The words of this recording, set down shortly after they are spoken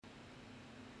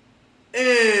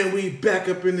And we back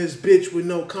up in this bitch with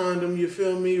no condom, you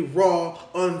feel me? Raw,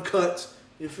 uncut,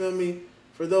 you feel me?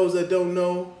 For those that don't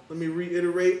know, let me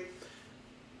reiterate.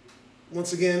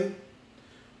 Once again,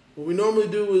 what we normally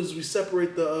do is we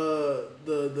separate the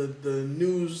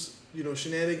news,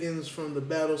 shenanigans from the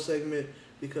battle segment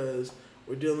because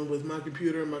we're dealing with my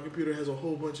computer. My computer has a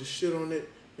whole bunch of shit on it,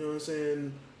 you know what I'm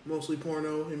saying? Mostly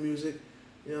porno and music,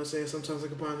 you know what I'm saying? Sometimes I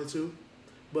combine the two.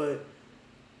 But,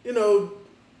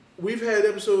 we've had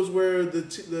episodes where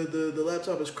the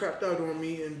laptop has crapped out on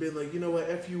me and been like, you know what,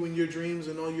 F you and your dreams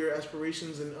and all your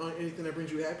aspirations and anything that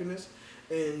brings you happiness,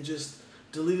 and just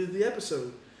deleted the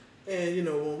episode. And,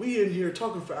 when we in here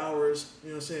talking for hours, you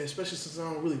know what I'm saying, especially since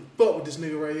I don't really fuck with this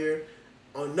nigga right here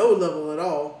on no level at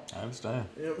all. I understand.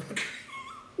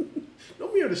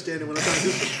 Don't be understanding when I'm trying to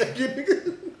disrespect you,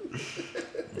 nigga.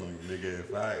 Look, nigga,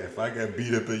 if I got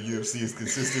beat up at UFC as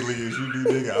consistently as you do,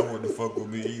 nigga, I wouldn't fuck with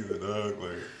me either, dog.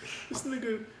 Like, This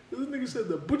nigga said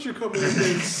the butcher company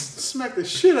thing smacked the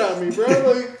shit out of me, bro.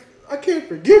 Like, I can't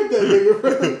forgive that nigga,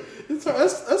 bro.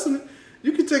 That's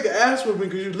you can take an ass whipping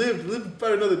because you live to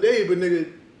fight another day, but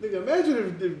nigga,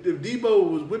 imagine if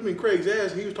Debo was whipping Craig's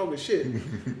ass and he was talking shit.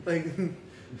 Like,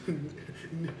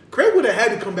 Craig would have had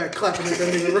to come back clapping at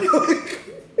that nigga, bro.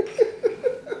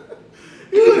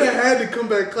 He would have had to come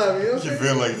back clapping. You know what I'm saying? You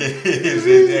feel like his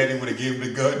daddy would have given him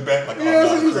the gun back? Like,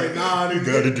 he was like, nah,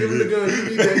 nigga, give him the gun. You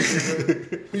need that shit, bro.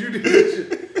 You need that shit.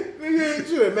 Nigga, you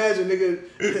should imagine, nigga,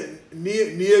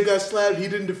 Nia got slapped. He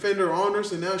didn't defend her honor,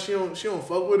 so now she don't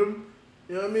fuck with him.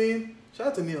 You know what I mean? Shout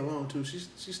out to Nia Long too. She's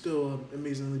still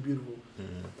amazingly beautiful.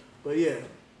 Mm-hmm. But yeah,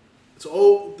 it's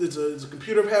old. It's a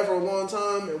computer I've had for a long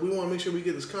time, and we want to make sure we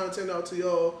get this content out to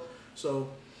y'all. So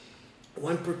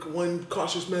one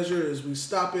cautious measure is we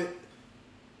stop it,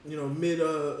 mid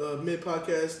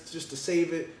podcast, just to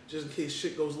save it, just in case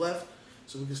shit goes left,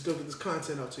 so we can still get this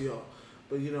content out to y'all.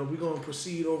 But we're gonna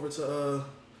proceed over to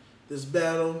this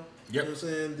battle. Yep. You know what I'm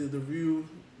saying? The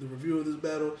review of this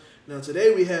battle. Now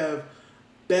today we have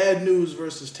Bad News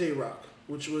versus Tay Rock,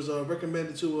 which was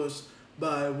recommended to us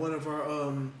by one of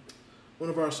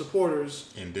our supporters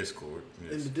in Discord.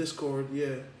 Yes. In the Discord, yeah. You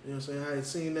know what I'm saying? I had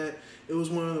seen that. It was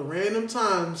one of the random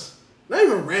times. Not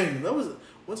even random. That was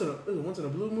once in a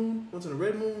blue moon, once in a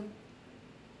red moon.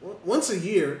 Once a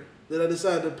year that I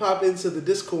decided to pop into the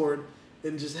Discord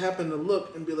and just happen to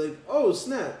look and be like, oh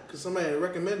snap, because somebody had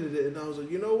recommended it, and I was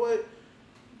like, you know what?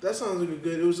 That sounds like a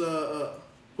good. It was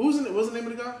who was in it? What's the name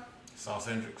of the guy? Sauce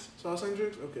Hendrix. Sauce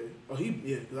Hendrix? Okay. Oh,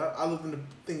 because I looked in the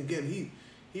thing again.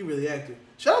 He really active.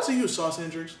 Shout out to you, Sauce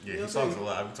Hendrix. Yeah, he talks a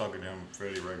lot. I've been talking to him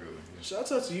fairly regularly. Yeah.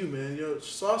 Shout out to you, man.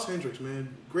 Sauce Hendrix, man.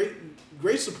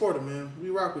 Great supporter, man. We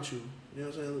rock with you. You know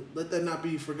what I'm saying? Let that not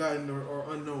be forgotten or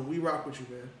unknown. We rock with you,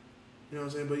 man. You know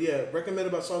what I'm saying? But yeah,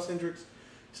 recommended by Sauce Hendrix.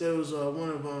 Said it was one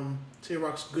of Tay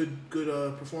Rock's good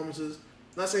performances.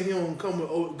 Not saying he don't come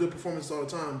with good performances all the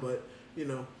time, but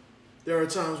there are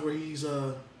times where he's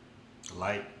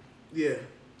light. Yeah.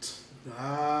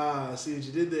 I see what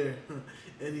you did there.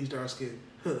 And he's dark skinned.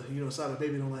 Sada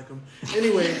Baby don't like him.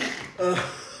 Anyway,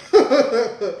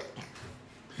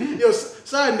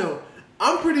 side note,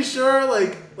 I'm pretty sure I'm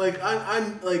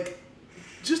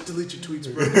just delete your tweets,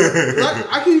 bro.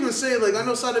 I can even say I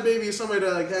know Sada Baby is somebody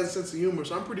that has a sense of humor,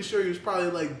 so I'm pretty sure he was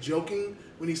probably joking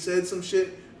when he said some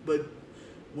shit, but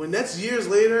when that's years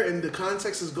later and the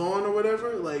context is gone or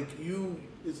whatever,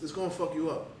 it's gonna fuck you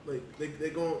up. They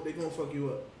gonna fuck you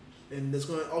up. And that's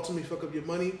going to ultimately fuck up your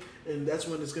money, and that's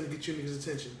when it's going to get you niggas'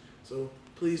 attention. So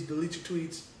please delete your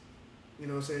tweets. You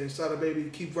know what I'm saying? Sada Baby,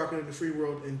 keep rocking in the free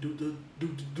world and do.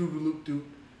 You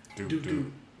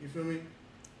feel me?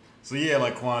 So yeah,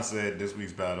 like Quan said, this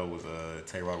week's battle was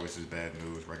Tay Rock versus Bad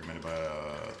News, recommended by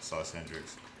Sauce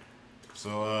Hendrix.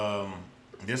 So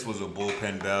this was a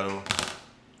bullpen battle.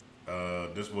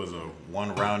 This was a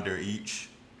one-rounder each.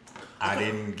 I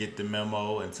didn't get the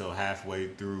memo until halfway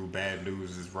through Bad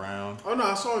News' round. Oh, no,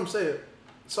 I saw him say it.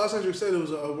 Sauce Hendrix said it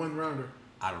was a one-rounder.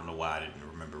 I don't know why I didn't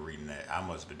remember reading that. I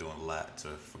must have been doing a lot to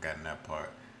have forgotten that part.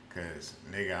 Because,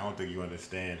 nigga, I don't think you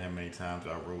understand how many times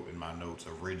I wrote in my notes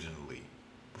originally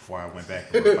before I went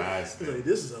back and revised them.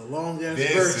 This is a long-ass verse.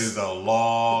 This is a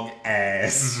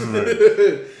long-ass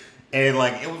verse. And, it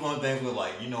was one of the things where,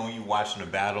 when you watching the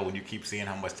battle, when you keep seeing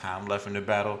how much time left in the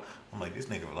battle, I'm like, this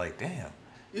nigga, damn.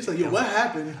 He's like, what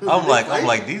happened? I'm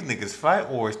like, these niggas fight,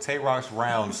 or is Tay Rock's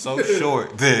round so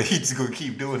short that he's gonna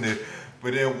keep doing it?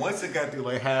 But then once it got through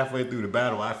halfway through the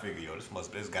battle, I figured,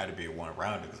 this got to be a one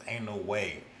rounder because ain't no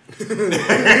way.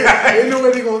 Ain't no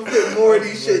way they gonna fit more of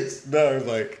these shits. No, it's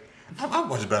I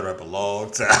watched battle rap a long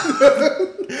time.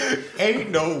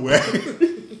 Ain't no way.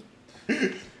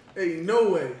 Hey, no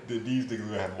way. These niggas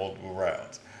gonna have multiple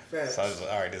rounds. Facts. So I was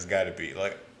like, all right, this got to be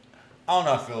like. I don't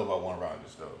know how I feel about one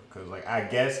rounders though, because like I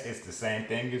guess it's the same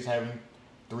thing as having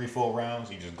 3 full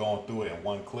rounds. You just going through it in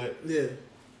one clip. Yeah.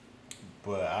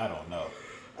 But I don't know.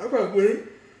 I rock with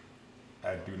it.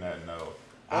 I do not know.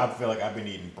 I feel like I've been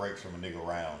eating breaks from a nigga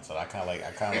round, so I feel like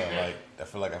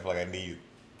I need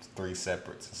 3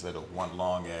 separates instead of one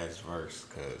long ass verse,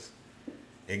 because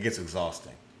it gets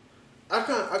exhausting. I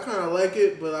kind of like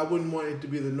it, but I wouldn't want it to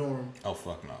be the norm. Oh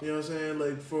fuck no. You know what I'm saying?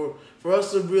 Like for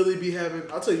us to really be having,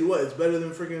 I'll tell you what, it's better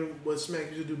than freaking what Smack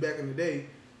used to do back in the day,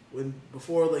 when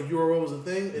before like URL was a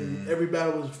thing and every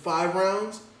battle was 5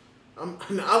 rounds. I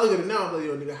look at it now, I'm like,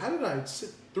 yo, nigga, how did I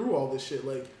sit through all this shit?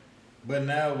 Like, but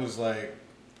now it was like,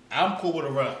 I'm cool with a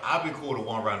round. I'd be cool with a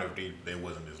 1 round if they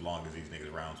wasn't as long as these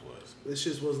niggas rounds was. this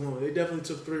shit was long. They definitely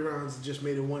took 3 rounds and just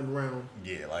made it 1 round.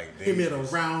 Yeah, like He made a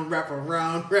round, rap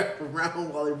around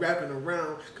while he rapping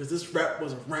around, because this rap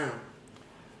was a round.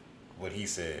 What he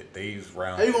said, these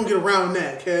rounds. How you gonna get around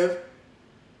that, Kev?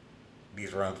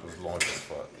 These rounds was long as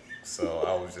fuck. So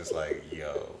I was just like,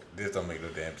 yo, this don't make no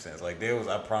damn sense. Like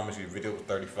I promise you, the video was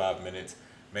 35 minutes.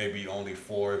 Maybe only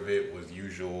 4 of it was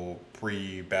usual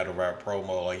pre-battle rap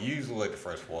promo. Like usually like the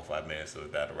first 4 or 5 minutes of the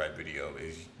battle rap video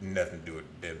is nothing to do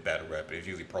with the battle rap. It's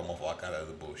usually promo for all kind of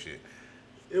other bullshit.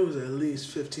 It was at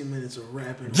least 15 minutes of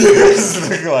rapping.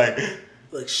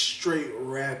 like straight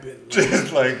rapping.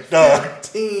 Just like, dog.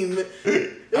 15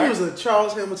 It was a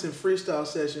Charles Hamilton freestyle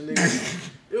session, nigga.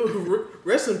 It was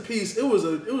rest in peace. It was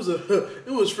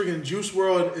freaking Juice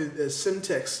WRLD and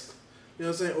Simtex. You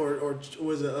know what I'm saying? Or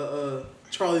was it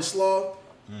Charlie Slaw?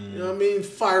 You know what I mean?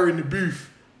 Fire in the booth.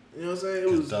 You know what I'm saying?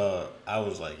 It was. Dog, I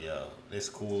was like, yo, it's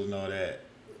cool and all that.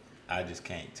 I just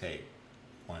can't take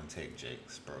one take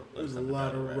Jakes, bro. It was a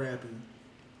lot of rapping.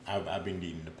 I've been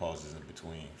needing the pauses in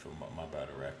between for my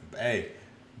battle rapping. But hey,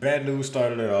 Bad News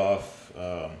started it off.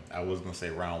 I was gonna say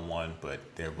round 1, but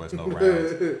there was no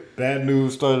rounds. Bad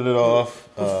News started it off.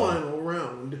 The final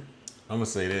round. I'm gonna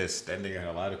say this: that nigga had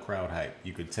a lot of crowd hype.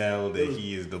 You could tell that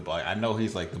he is I know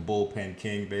he's like the bullpen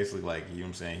king, basically. Like, you know what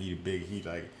I'm saying?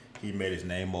 He made his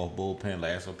name off bullpen.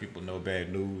 Like, that's what people know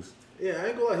Bad News. Yeah, I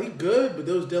ain't gonna lie, he good, but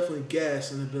there was definitely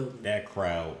gas in the building. That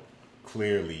crowd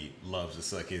clearly loves to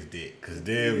suck his dick, cause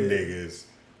them niggas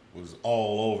was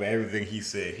all over everything he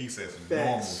said. He said some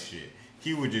normal shit.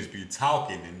 He would just be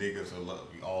talking and niggas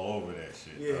would be all over that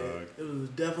shit. Yeah, it was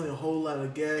definitely a whole lot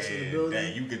of gas in the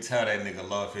building. You could tell that nigga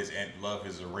love his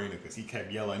arena, because he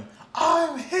kept yelling,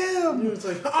 "I'm him." He was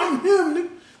like, "I'm him, nigga.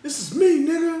 This is me,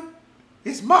 nigga.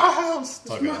 It's my house."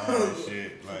 Talking all that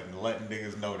shit, like letting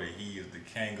niggas know that he is the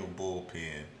king of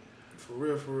bullpen. For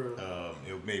real.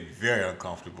 It made me very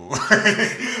uncomfortable.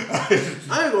 I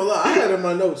ain't gonna lie, I had in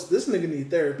my notes, this nigga need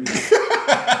therapy.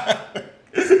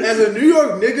 As a New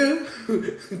York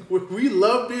nigga, we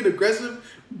love being aggressive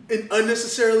in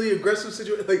unnecessarily aggressive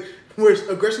situations, like where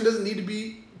aggression doesn't need to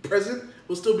be present.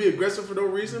 We'll still be aggressive for no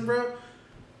reason, bro.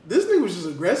 This nigga was just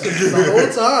aggressive the whole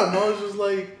time. I was just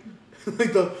like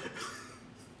the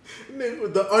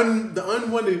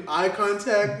unwanted eye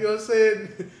contact. You know what I'm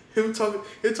saying? Him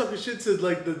talking shit to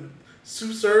like the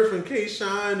Sue Surf and K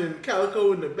Shine and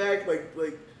Calico in the back,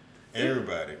 like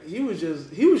everybody. He was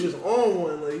just on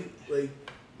one, like.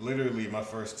 Literally, my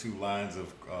first 2 lines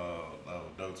of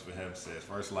notes for him says,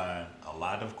 first line, a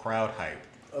lot of crowd hype.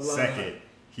 Second,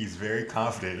 he's very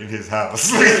confident in his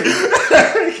house.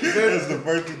 That's the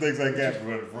first 2 things I got from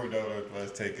when I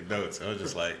was taking notes. I was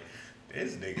just like,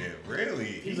 this nigga really,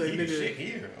 he's like, nigga, shit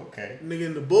here. Okay. Nigga,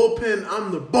 in the bullpen,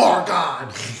 I'm the bar god.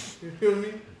 You feel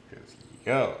me?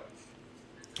 Yo.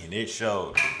 And it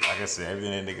showed. Like I said,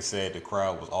 everything that nigga said, the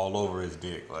crowd was all over his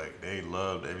dick. Like, they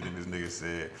loved everything this nigga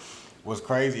said. What's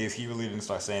crazy is he really didn't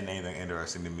start saying anything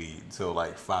interesting to me until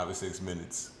like 5 or 6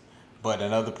 minutes. But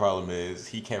another problem is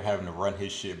he kept having to run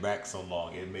his shit back so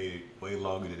long. It made it way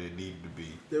longer than it needed to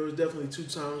be. There was definitely 2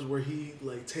 times where he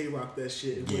like Tay-Rock that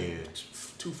shit and went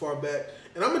too far back.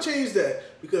 And I'm gonna change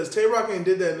that, because Tay-Rock ain't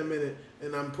did that in a minute,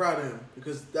 and I'm proud of him,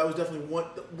 because that was definitely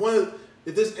one.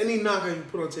 If there's any knock I can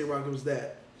put on Tay-Rock, it was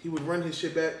that he would run his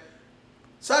shit back.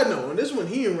 Side note, on this one,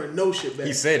 he didn't run no shit back.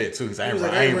 He said it too. He was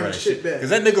like, I ain't running shit back.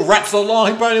 Because that nigga rapped so long,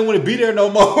 he probably didn't want to be there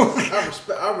no more.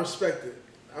 I respect it.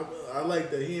 I like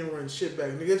that he didn't run shit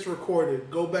back. Nigga, it's recorded.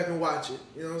 Go back and watch it.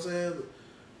 You know what I'm saying?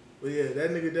 But yeah,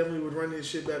 that nigga definitely would run his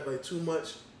shit back like too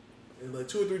much. And like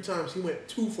 2 or 3 times he went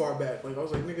too far back. Like I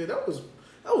was like, nigga, that was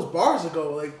bars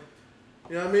ago. Like,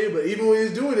 you know what I mean? But even when he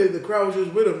was doing it, the crowd was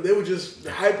just with him. They would just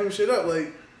hype him shit up.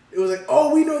 Like, it was like,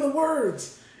 oh, we know the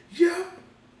words. Yeah.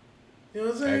 You know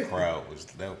what I'm saying?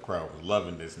 That crowd was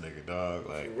loving this nigga, dog.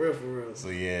 Like, for real. So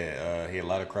yeah, he had a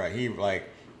lot of crowd. He like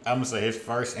I'm gonna say his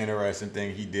first interesting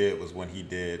thing he did was when he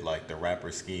did like the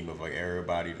rapper scheme of like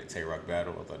everybody to Tay Rock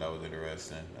battle. I thought that was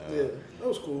interesting. Yeah, that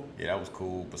was cool. Yeah, that was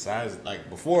cool. Besides, like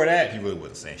before that, he really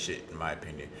wasn't saying shit, in my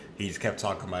opinion. He just kept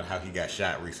talking about how he got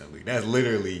shot recently. That's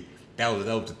literally that was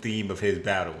the theme of his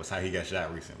battle was how he got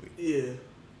shot recently. Yeah,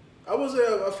 I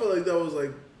feel like that was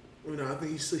like, I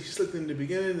think he slipped in the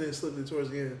beginning and then slipped in towards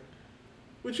the end.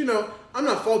 But I'm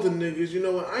not faulting niggas. You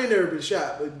know what? I ain't never been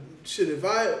shot, but shit, if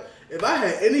I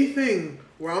had anything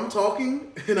where I'm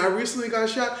talking and I recently got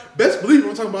shot, best believe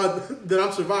I'm talking about that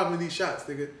I'm surviving these shots,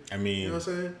 nigga. I mean, you know what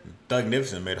I'm saying? Thug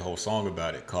Nipson made a whole song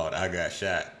about it called "I Got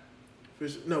Shot."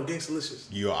 No,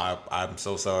 Gangstalicious. I'm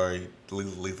so sorry.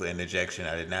 Lethal interjection.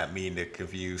 I did not mean to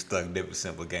confuse Thug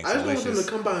Nipson with Gangstalicious. I just want them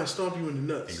to come by and stomp you in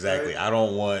the nuts. Exactly. Right? I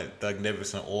don't want Thug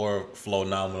Nipson or Flow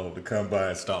Nominal to come by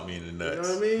and stomp me in the nuts. You know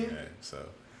what I mean? Yeah, so.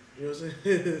 You know what I'm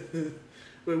saying?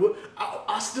 Wait, what?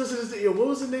 I still say this. Yo, what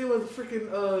was the name of the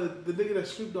freaking the nigga that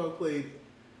Snoop Dogg played?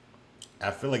 I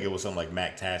feel like it was something like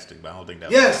Mactastic, but I don't think that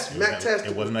yes, was Mactastic.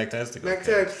 It was Mactastic?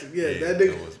 Mactastic, okay. Yeah, that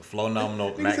nigga. It was Flow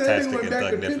Nominal, Mactastic, and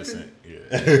Thug Nipson.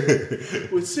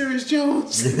 Yeah. With Serious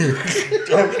Jones.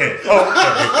 okay.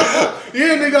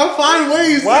 Yeah, nigga, I find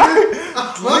ways.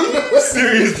 Why?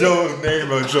 Serious Jones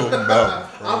name on your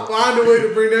mouth. I find a way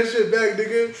to bring that shit back,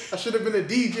 nigga. I should have been a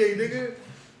DJ, nigga.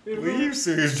 Leave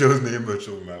Serious Joe's name out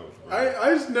your mouth.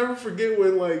 I just never forget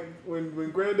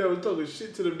when Granddad was talking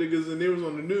shit to them niggas and they was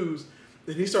on the news.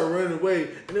 Then he started running away,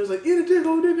 and it was like, eat a dick,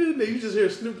 old nigga. And then you just hear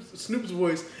Snoop's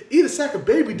voice, eat a sack of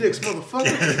baby dicks,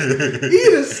 motherfucker.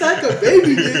 Eat a sack of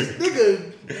baby dicks,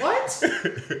 nigga. What?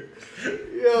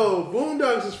 Yo,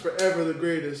 Boondocks is forever the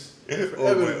greatest.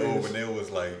 When they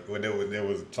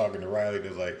was talking to Riley, they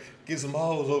was like, get some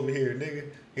hoes over here, nigga.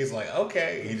 He's like,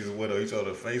 okay. He just went on each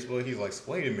other Facebook. He's like,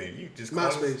 wait a minute, you just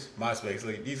MySpace.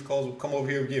 Like, these calls will come over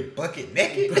here and get bucket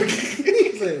naked.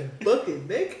 He said, bucket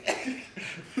naked?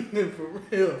 For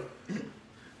real.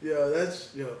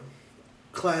 That's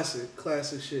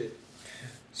classic shit.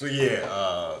 So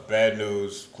yeah, bad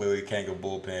news. Clearly can't go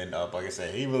bullpen. Like I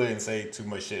said, he really didn't say too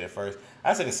much shit at first.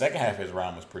 I'd say the second half of his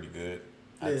round was pretty good.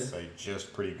 I'd say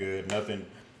just pretty good. Nothing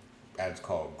I'd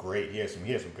call great. He had some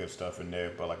good stuff in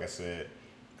there, but like I said,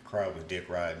 the crowd was dick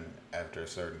riding after a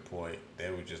certain point. They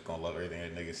were just gonna love everything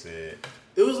that nigga said.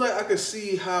 It was like I could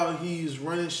see how he's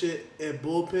running shit at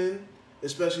bullpen,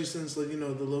 especially since the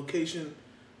location.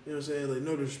 You know what I'm saying? Like,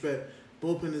 no disrespect,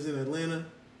 bullpen is in Atlanta.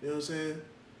 You know what I'm saying?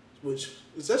 Which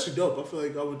is actually dope. I feel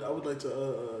like I would like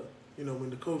to when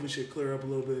the COVID shit clear up a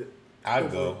little bit.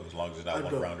 I'd go as long as it's not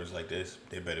one rounders like this.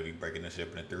 They better be breaking this shit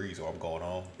up in the threes, or I'm going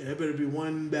home. Yeah, it better be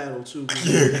one battle too.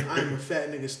 I'm a fat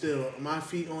nigga still. My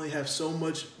feet only have so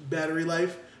much battery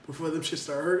life before them shit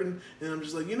start hurting, and I'm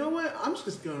just like, you know what? I'm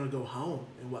just gonna go home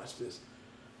and watch this.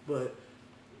 But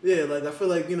yeah, like I feel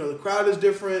like the crowd is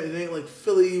different. It ain't like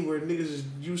Philly where niggas is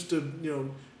used to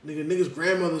niggas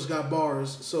grandmothers got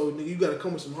bars, so nigga, you gotta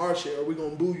come with some hard shit, or we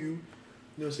gonna boo you.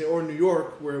 You know what I'm saying? Or New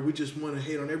York, where we just want to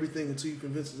hate on everything until you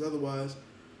convince us otherwise.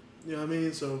 You know what I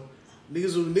mean? So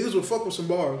niggas will fuck with some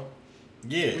bars.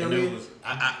 Yeah, you know and what it was.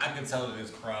 I can tell that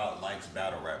this crowd likes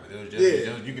battle rap. It was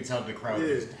just you can tell the crowd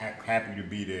is happy to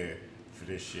be there for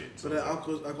this shit. So but I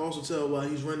can also tell while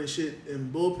he's running shit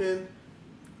in bullpen.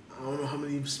 I don't know how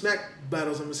many Smack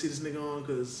battles I'm gonna see this nigga on,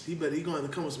 because he gonna have to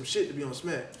come with some shit to be on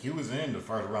Smack. He was in the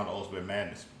first round of Ultimate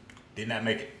Madness. Did not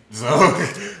make it. So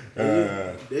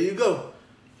there you go.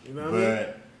 You know what I mean?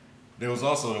 But there was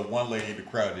also the one lady in the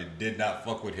crowd that did not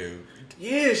fuck with him.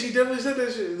 Yeah, she definitely said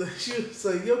that shit. She was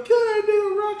like, yo, kill that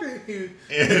nigga Rocket.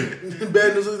 And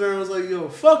Bad News looked at her and was like, yo,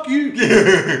 fuck you.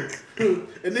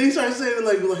 And then he started saying it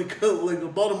like a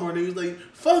Baltimore nigga. He was like,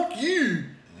 fuck you.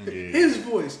 Yeah. His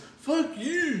voice. Fuck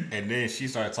you. And then she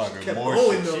started talking more.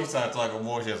 She started talking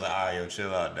more. She was like, yo,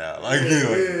 chill out now. Like, yeah.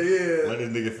 Let this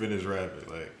nigga finish rapping.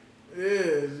 Like,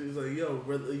 yeah. She was like, yo,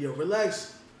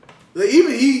 relax. Like,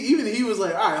 even he was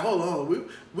like, all right, hold on.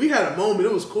 We had a moment.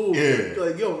 It was cool. Yeah.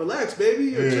 Like, yo, relax, baby.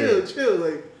 Yo, chill.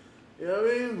 Like, you know what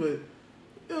I mean?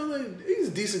 But, like, he's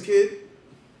a decent kid.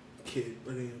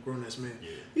 Like a grown ass man. Yeah.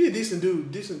 He's a decent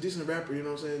dude, decent rapper. You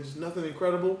know what I'm saying? Just nothing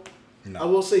incredible. No. I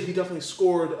will say he definitely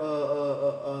scored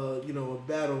a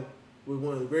battle with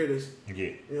one of the greatest. Yeah.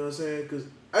 You know what I'm saying? Because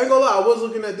I ain't gonna lie, I was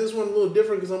looking at this one a little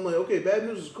different, because I'm like, okay, Bad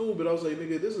News is cool, but I was like,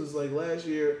 nigga, this is like last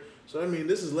year. So I mean,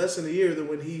 this is less than a year than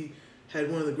when he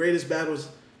had one of the greatest battles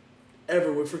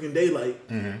ever with freaking Daylight.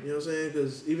 Mm-hmm. You know what I'm saying?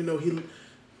 Because even though it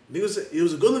was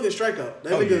a good looking strikeout.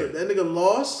 That nigga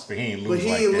lost, but he ain't lose.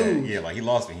 Yeah, like he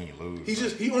lost, but he ain't lose. He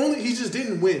just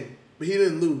didn't win, but he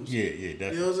didn't lose. Yeah, definitely.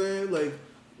 You know what I'm saying?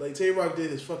 Like Tay Rock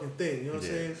did his fucking thing. You know what I'm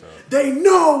saying? So. They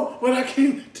know what I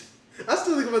came. I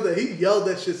still think about that. He yelled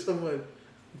that shit so much.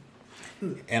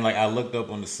 And like I looked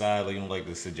up on the side, like like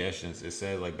the suggestions. It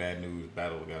said like Bad News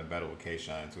battle with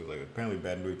K-Shine too. Like apparently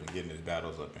Bad News been getting his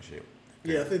battles up and shit.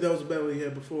 Yeah, I think that was a battle he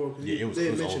had before. Cause Yeah, it was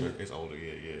older. It's older.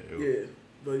 Yeah.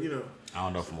 But I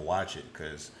don't know if I'm gonna watch it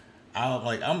because I'm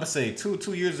gonna say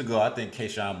two years ago. I think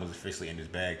K-Shine was officially in his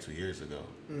bag 2 years ago.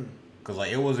 Cause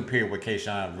like it was a period where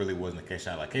K-Shine really wasn't a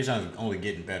K-Shine. Like K-Shine's only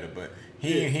getting better, but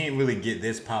he didn't really get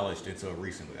this polished until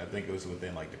recently. I think it was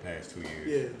within like the past 2 years.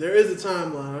 Yeah, there is a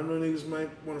timeline. I know niggas might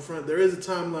want to front. There is a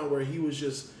timeline where he was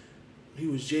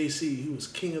JC. He was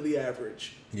king of the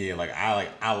average. Yeah,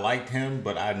 I liked him,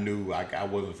 but I knew I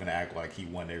wasn't finna act like he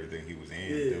won everything he was in.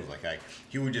 Yeah. It was like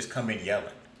he would just come in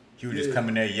yelling. He would just come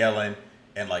in there yelling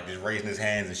and like just raising his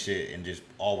hands and shit and just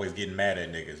always getting mad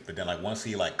at niggas. But then like once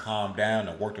he like calmed down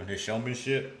and worked on his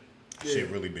showmanship, shit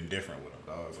really been different with him,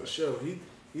 dog. For sure. He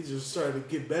just started to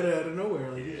get better out of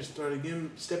nowhere. Like he just started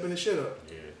stepping the shit up.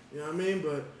 Yeah. You know what I mean?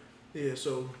 But yeah,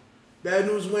 so Bad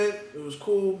News went. It was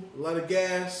cool. A lot of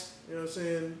gas. You know what I'm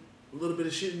saying? A little bit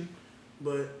of shitting.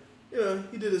 But,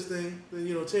 he did his thing.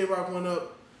 Then, Tay Rock went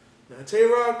up. Now, Tay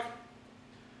Rock,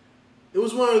 it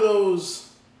was one of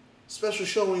those special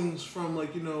showings from,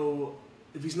 like,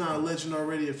 if he's not a legend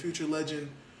already, a future legend.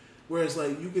 Whereas,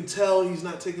 like, you can tell he's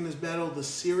not taking this battle the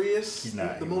serious. He's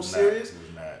not. The most serious.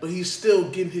 He's not. But he's still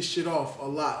getting his shit off a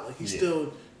lot. Like, he's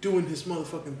still doing his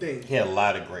motherfucking thing. He had a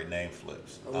lot of great name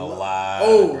flips. A lot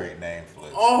of great name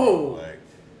flips. Oh. Like,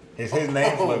 his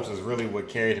name flips was really what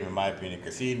carried him, in my opinion,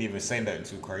 because he didn't even say nothing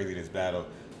too crazy this battle.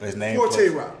 But his name flips. For Tay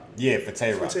Rock. Yeah, for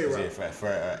Tay Rock. Yeah, for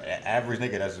an average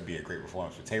nigga, that would be a great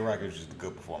performance. For Tay Rock, it was just a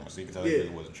good performance. So you can tell he really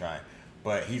wasn't trying.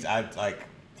 But his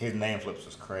name flips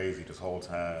was crazy this whole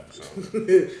time. So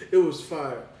it was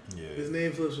fire. Yeah. His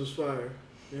name flips was fire.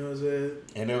 You know what I'm saying?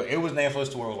 And it was name flips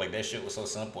to where it was like that shit was so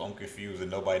simple. I'm confused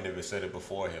and nobody never said it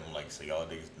before him. Like, so y'all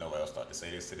niggas, nobody else thought to say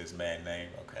this to this man's name.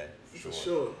 Okay, for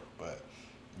sure. But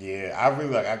yeah, I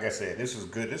really like I said, this was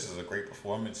good. This is a great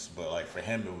performance. But like for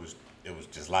him, it was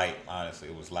just light. Honestly,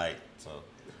 it was light. So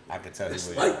I could tell he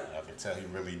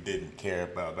really didn't care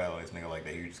about battling this nigga like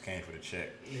that. He just came for the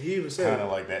check. He even said kind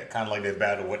of like that. Kind of like that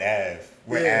battle with Av,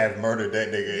 where Av murdered that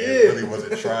nigga and really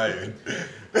wasn't trying.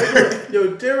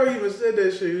 Yo, Darryl even said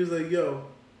that shit. He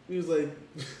was like,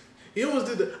 he almost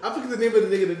did that. I forget the name of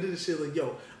the nigga that did this shit. Like,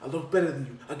 yo, I look better than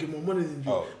you. I get more money than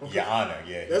you. Oh, Your Honor,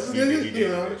 yeah. That's the nigga. He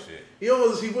did that shit. He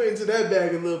went into that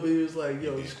bag a little bit. He was like,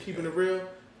 yo, just keeping it real.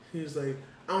 He was like,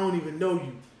 I don't even know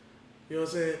you. You know what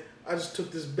I'm saying? I just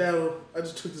took this battle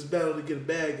to get a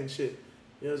bag and shit.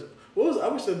 You know, I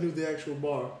wish I knew the actual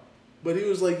bar. But he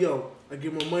was like, yo, I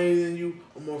get more money than you.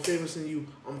 I'm more famous than you.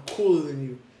 I'm cooler than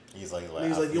you. He's like the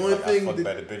only thing I fuck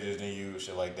better bitches than you,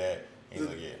 shit like that. He's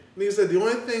like, yeah. Nigga said the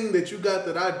only thing that you got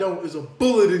that I don't is a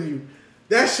bullet in you.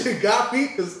 That shit got me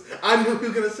because I knew he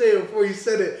was gonna say it before he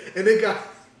said it, and it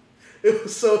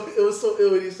was so ill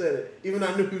when he said it. Even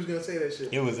I knew he was gonna say that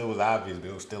shit. It was obvious, but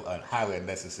it was still highly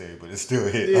unnecessary. But it still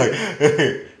hit. Yeah. Like,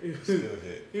 it still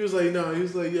hit. He was like, no. He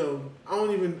was like, yo, I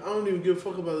don't even give a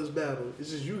fuck about this battle.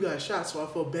 It's just you got shot, so I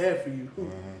felt bad for you.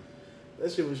 Mm-hmm.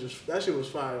 That shit was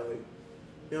fire. Like,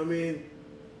 you know what I mean?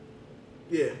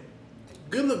 Yeah.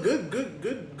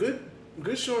 Good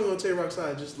showing on Tay Rock's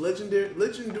side. Just legend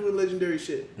doing legendary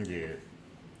shit. Yeah. You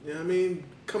know what I mean?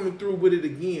 Coming through with it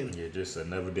again. Yeah, just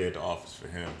another day at the office for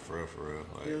him, for real.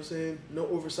 Like, you know what I'm saying? No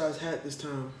oversized hat this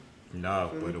time.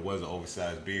 No, but it was an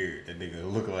oversized beard. That nigga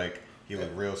looked like he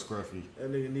looked real scruffy.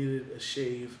 That nigga needed a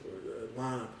shave or a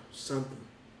lineup, something.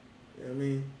 You know what I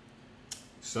mean?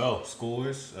 So,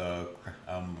 scores,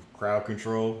 crowd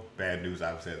control, Bad News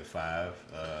obviously had a 5.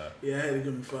 Yeah, I had to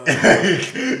give him 5.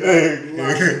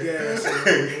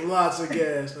 Lots of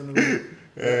gas on the way.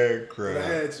 Crowd. But I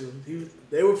had to.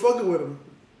 They were fucking with him.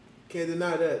 Can't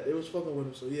deny that. They was fucking with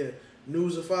him. So yeah,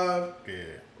 News a 5.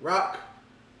 Yeah. Rock.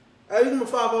 I gave him a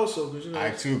 5 also. Cause, I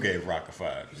too gave Rock a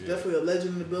 5. He's definitely a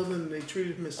legend in the building and they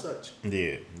treated him as such.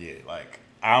 Yeah. Like,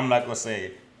 I'm not going to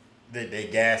say they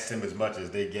gassed him as much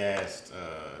as they gassed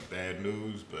Bad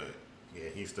News, but yeah,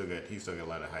 he still got a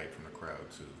lot of hype from the crowd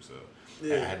too. So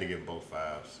I had to give both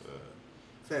 5s.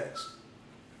 Facts.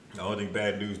 The only thing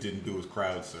Bad News didn't do was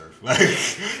crowd surf. Like,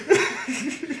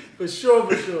 for sure.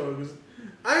 Cause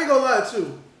I ain't gonna lie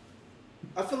too.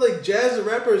 I feel like Jazz the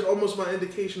rapper is almost my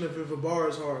indication of if a bar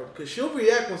is hard. Cause she'll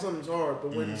react when something's hard,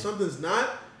 but when something's not,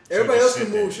 Everybody else can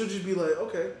move. She'll just be like,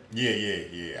 okay.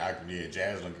 Yeah.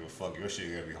 Jazz don't give a fuck. Your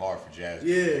shit gotta be hard for Jazz.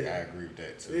 Yeah. I agree with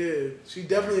that too. Yeah, she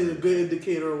definitely is a good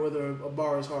indicator of whether a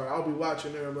bar is hard. I'll be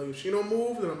watching her. I'm like, if she don't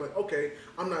move, then I'm like, okay,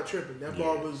 I'm not tripping. That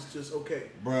bar was just okay.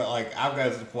 Bro, like I've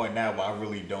got to the point now where I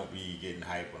really don't be getting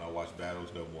hyped when I watch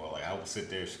battles no more. Like I will sit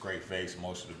there straight face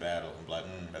most of the battle and be like,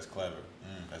 that's clever.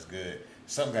 That's good.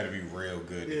 Something got to be real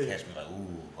good to catch me like,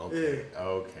 ooh, okay,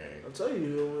 okay. I'll tell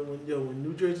you, when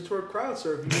New Jersey Twerk crowd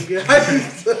surf, you can get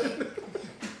hyped.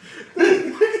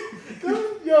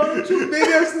 Yo, them two big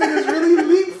ass niggas really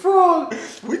leapfrog.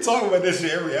 We talk about this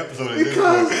shit every episode.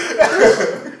 Because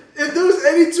if there was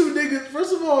any two niggas,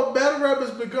 first of all, battle rap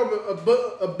has become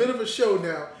a bit of a show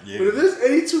now. Yeah. But if there's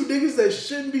any two niggas that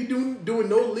shouldn't be doing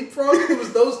no leapfrog, it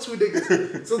was those two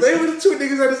niggas. So they were the two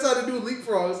niggas that decided to do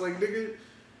leapfrog. It's like, nigga,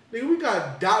 we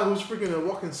got Dot who's freaking a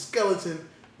walking skeleton.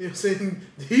 You know what I'm saying?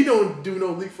 He don't do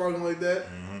no leapfrogging like that.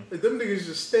 Like, them niggas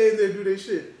just stand there and do their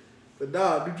shit. But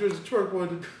nah, New Jersey Twerk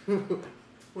wanted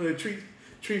to treat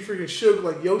freaking Suge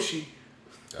like Yoshi.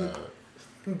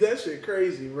 That shit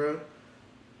crazy, bro.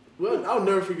 Well, I'll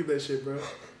never forget that shit, bro.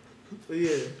 But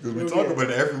yeah. Because we talk about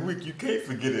it every week. You can't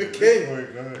forget it. You can't.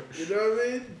 You know what I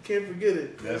mean? You can't forget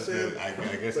it. That's it. I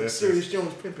guess like that's Serious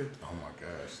Jones pimping. Oh my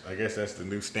gosh. I guess that's the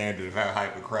new standard of how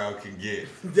hype a crowd can get.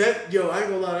 I ain't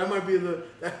gonna lie. That might be if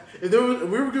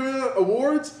we were giving out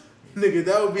awards, nigga,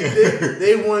 that would be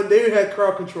they won. They had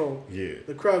crowd control. Yeah.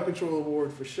 The crowd control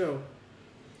award for sure.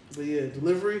 But yeah,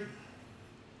 delivery.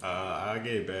 I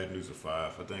gave Bad News a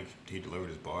 5. I think he delivered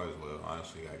his bars well.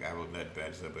 Honestly, I wrote nothing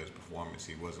bad to say about his performance.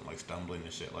 He wasn't like stumbling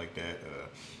and shit like that.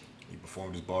 He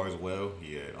performed his bars well.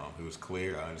 He was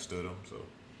clear. I understood him. So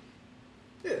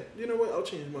yeah, you know what? I'll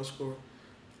change my score.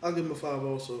 I'll give him a 5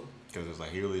 also. Because it's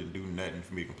like he really didn't do nothing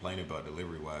for me to complain about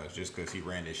delivery wise. Just because he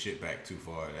ran this shit back too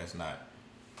far. That's not.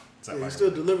 He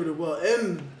still delivered it well.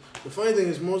 And the funny thing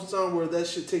is, most of the time where that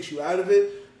shit takes you out of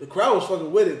it, the crowd was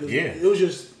fucking with it. Cause it was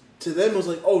just. To them, it was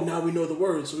like, oh, now we know the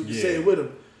words, so we can say it with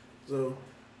him. So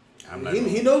he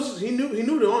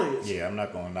knew the audience. Yeah, I'm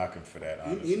not gonna knock him for that.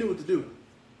 Honestly. He knew what to do.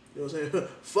 You know what I'm saying?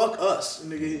 Fuck us,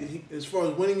 nigga. As far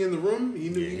as winning in the room, he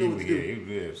knew what to do.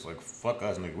 It's like fuck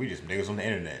us, nigga. We just niggas on the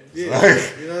internet. Yeah,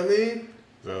 you know what I mean.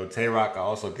 So Tay Rock, I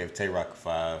also give Tay Rock a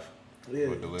 5 for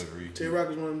delivery. Tay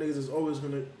Rock is one of them niggas that's always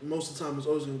gonna, most of the time, is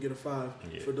always gonna get a 5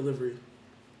 for delivery.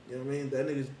 You know what I mean? That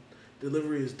nigga's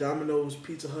delivery is Domino's,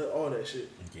 Pizza Hut, all that shit.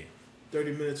 Yeah.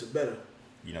 30 minutes or better.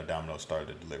 You know, Domino's started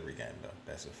the delivery game, though.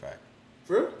 That's a fact.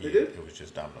 For real? They did? It was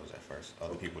just Domino's at first.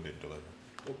 Other people didn't deliver.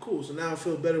 Well, cool. So now I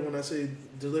feel better when I say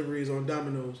delivery is on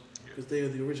Domino's because they are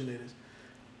the originators.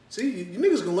 See, you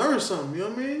niggas can learn something, you know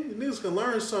what I mean? You niggas can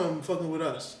learn something fucking with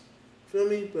us. Feel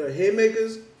me? But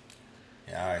haymakers.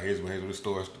 Yeah, all right, here's where the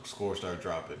score started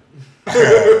dropping.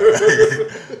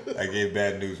 I gave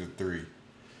Bad News a 3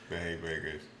 for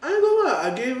haymakers. I ain't gonna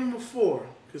lie, I gave him a 4.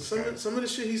 Because some of the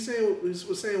shit was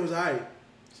saying was alright.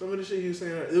 Some of the shit he was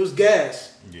saying, it was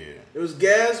gas. Yeah. It was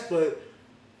gas, but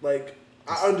like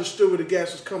I understood where the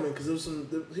gas was coming because he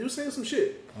was saying some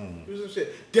shit. He was some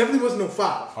shit. Definitely wasn't no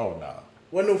 5. Oh no.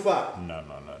 Wasn't no 5. No.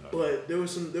 But there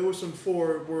was some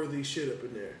 4 worthy shit up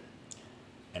in there.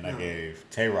 And I gave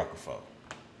Tay Rock a 4.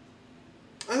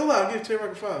 I ain't gonna lie, I gave Tay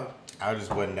Rock a 5. I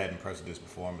just wasn't that impressed with this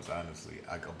performance, honestly.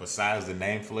 Besides the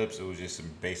name flips, it was just some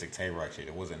basic Tay Rock shit.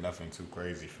 It wasn't nothing too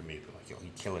crazy for me. But like, yo, he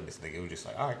killing this nigga. It was just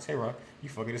like, all right, Tay Rock, you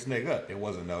fucking this nigga up. It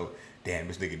wasn't no, damn,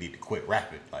 this nigga need to quit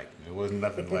rapping. Like, it wasn't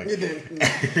nothing like. Hang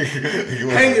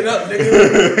it up,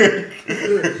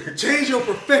 nigga. Change your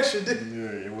profession.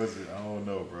 Yeah, it wasn't. I don't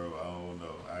know, bro. I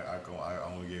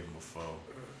only gave him a 4.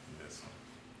 Yes.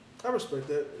 I respect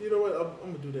that. You know what?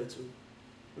 I'm gonna do that too.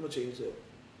 I'm gonna change that.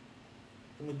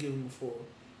 I'm gonna give him a 4.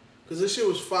 Cause this shit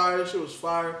was fire.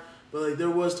 But like there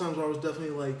was times where I was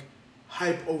definitely like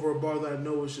hype over a bar that I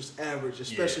know was just average,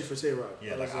 especially for Tay Rock.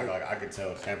 Yeah, I could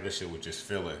tell half of this shit was just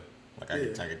filler. Like I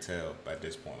could tell at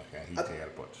this point, like he had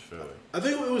a bunch of filler. I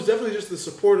think it was definitely just the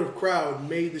supportive crowd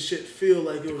made the shit feel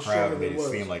like it was stronger than it was.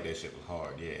 It seemed like that shit was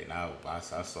hard, and I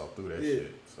saw through that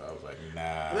shit. So I was like, nah.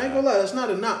 And I ain't gonna lie, that's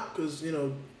not a knock, cause you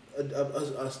know.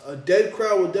 A dead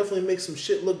crowd would definitely make some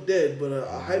shit look dead, but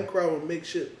a hype crowd would make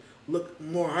shit look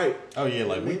more hype. Oh yeah,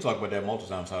 like we talk about that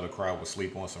multiple times, how the crowd would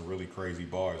sleep on some really crazy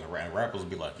bars, and rappers would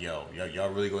be like, "Yo, y'all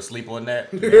really gonna sleep on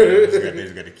that?" They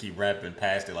just got to keep rapping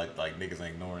past it, like niggas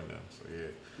ain't ignoring them. So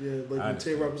yeah, like when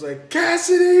Tay Rock was like,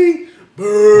 "Cassidy,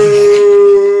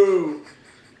 boo."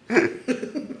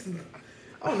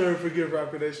 I'll never forget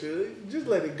Rock with that shit. Just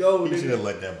let it go. You should have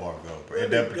let that bar go, bro.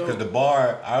 Because the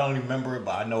bar, I don't remember it,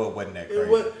 but I know it wasn't that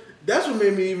crazy. That's what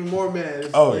made me even more mad.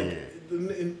 Yeah.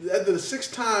 After the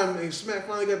 6th time, and Smack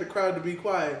finally got the crowd to be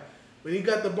quiet, when he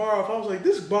got the bar off, I was like,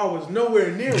 this bar was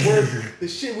nowhere near worth the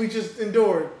shit we just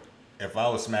endured. If I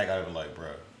was Smack, I'd be like,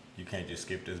 bro, you can't just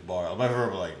skip this bar. I'd never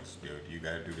be like, yo, you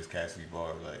gotta do this Cassidy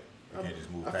bar. Like, you can't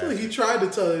just move past I feel like he it. tried to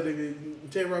tell that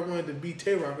nigga Tay-Rock wanted to beat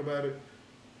Tay-Rock about it.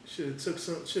 Should have took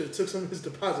some of his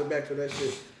deposit back for that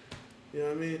shit. You know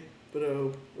what I mean? But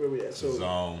where we at? So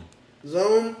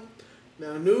Zone.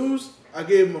 Now news, I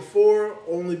gave him a 4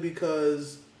 only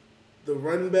because the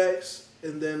running backs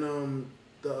and then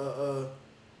the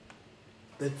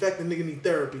fact that nigga need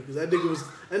therapy because that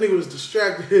nigga was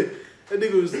distracted. That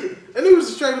nigga was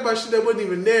distracted by shit that wasn't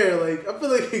even there. Like I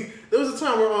feel like there was a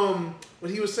time where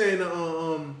when he was saying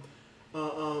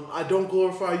I don't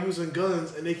glorify using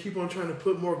guns and they keep on trying to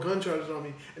put more gun charges on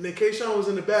me. And then K-Shon was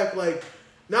in the back like,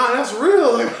 nah, that's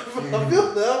real. Like I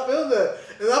feel that.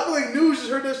 And I feel like News just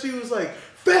heard that shit. He was like,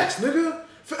 facts, nigga.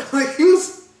 Like he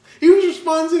was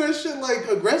responding to that shit like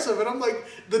aggressive. And I'm like,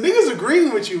 the nigga's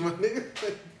agreeing with you, my nigga.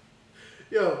 Like,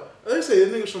 yo, they say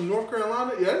that nigga's from North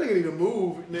Carolina. Yeah, that nigga need to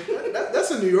move. Nigga.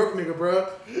 That's a New York nigga, bro.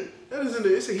 That isn't.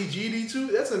 They say he GD too.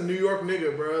 That's a New York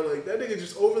nigga, bro. Like that nigga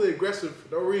just overly aggressive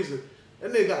for no reason.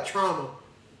 That nigga got trauma.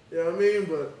 You know what I mean?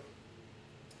 But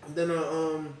then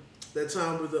that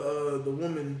time with the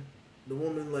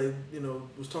woman like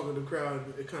was talking to the crowd.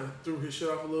 It kind of threw his shit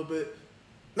off a little bit.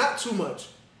 Not too much,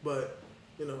 but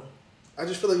I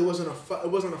just feel like it wasn't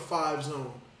a 5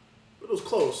 zone, but it was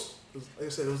close. Like I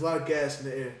said, there was a lot of gas in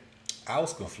the air. I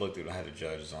was conflicted on how to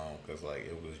judge Zone because like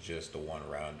it was just the one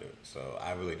rounder, so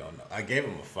I really don't know. I gave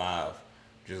him a 5,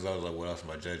 just I was like, what else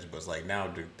am I judging? But it's like now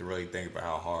to really think about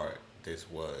how hard this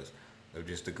was, of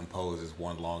just to compose this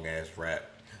one long ass rap.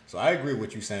 So I agree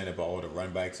with you saying about all the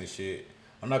run backs and shit.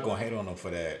 I'm not gonna hate on him for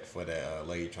that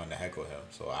lady trying to heckle him.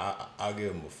 So I'll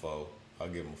give him a 4. I'll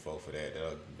give him a 4 for that.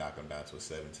 That'll knock him down to a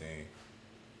 17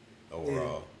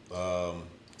 overall. Yeah.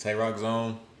 Tay-Rock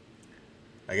Zone,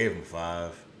 I gave him a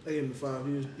 5. I gave him a 5.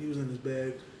 He was in his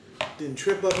bag. Didn't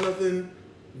trip up nothing.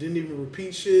 Didn't even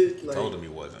repeat shit. Like, told him he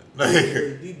wasn't.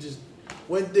 He just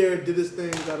went there, did his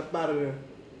thing, got up out of there.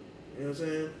 You know what I'm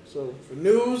saying? So for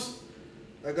News,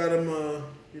 I got him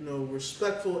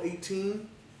respectful 18.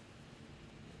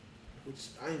 Which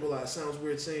I ain't gonna lie, it sounds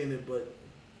weird saying it, but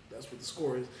that's what the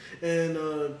score is. And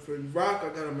for Rock, I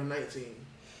got him a 19.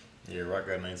 Yeah, Rock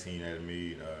got 19 out of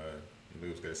me.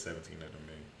 News got 17 out of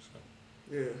me. So.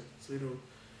 Yeah, so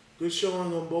good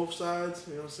showing on both sides.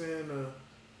 You know what I'm saying?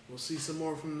 We'll see some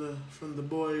more from the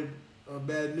boy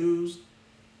Bad News.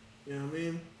 You know what I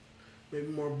mean? Maybe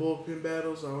more bullpen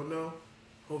battles. I don't know.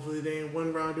 Hopefully they ain't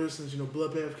one rounders since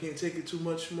Bloodbath can't take it too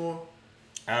much more.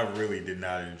 I really did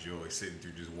not enjoy sitting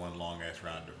through just one long ass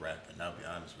round of rapping. I'll be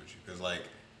honest with you, because like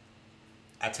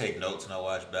I take notes when I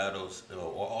watch battles,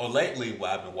 or lately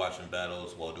while I've been watching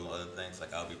battles while doing other things.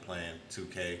 Like I'll be playing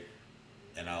 2K,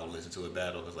 and I'll listen to a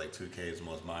battle because like 2K is the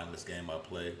most mindless game I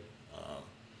play.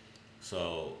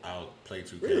 So I'll play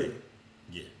 2K. Really?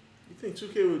 Yeah. You think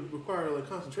 2K would require like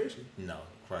concentration? No, it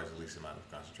requires the least amount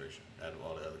of concentration out of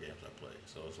all the other games I play.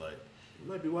 So it's like. It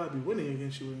might be why I'd be winning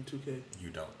against you in 2K. You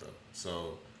don't though.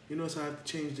 So. You notice how I have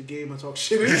to change the game I talk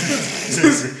shit in?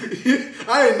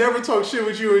 I ain't never talked shit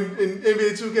with you in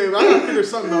NBA 2K, but I gotta figure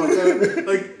something out, man.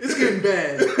 Like, it's getting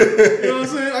bad. You know what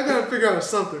I'm saying? I gotta figure out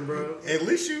something, bro. At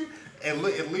least you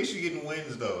getting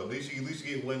wins though. At least you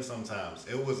get wins sometimes.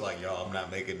 It was like, y'all, I'm not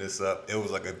making this up. It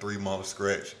was like a 3-month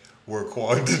stretch where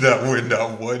Quan did not win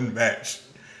not one match.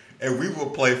 And we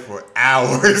would play for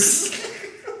hours.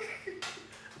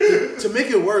 To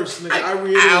make it worse, nigga, I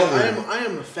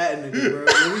am a fat nigga, bro.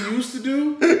 What we used to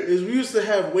do is we used to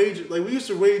have we used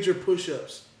to wager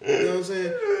push-ups. You know what I'm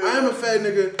saying? I am a fat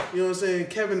nigga, you know what I'm saying?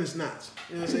 Kevin is not.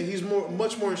 You know what I'm saying? He's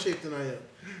much more in shape than I am.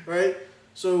 Right?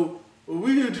 So what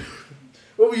we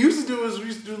used to do is we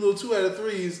used to do little 2 out of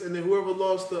 3s, and then whoever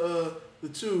lost the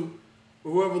 2,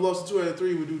 or whoever lost the 2 out of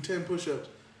 3 would do 10 push-ups.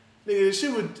 Nigga, it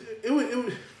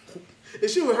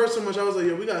shit would hurt so much. I was like,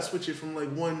 yo, we gotta switch it from like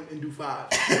 1 and do 5.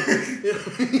 You know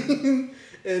what I mean?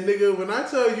 And nigga, when I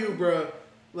tell you, bro,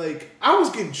 like I was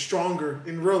getting stronger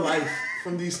in real life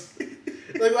from these.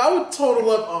 Like I would total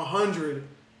up 100,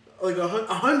 like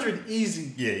 100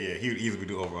 easy. Yeah. He would easily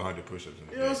do over 100 push-ups.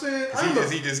 You know what I'm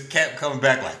saying? He just kept coming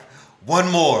back like, one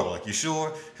more. Like, you sure?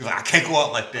 He was like, I can't go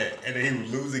out like that. And then he would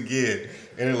lose again.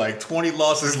 And then like 20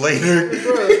 losses later.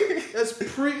 Bro, that's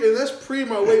pre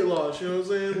my weight loss. You know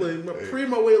what I'm saying? Like pre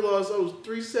my weight loss, I was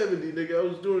 370, nigga. I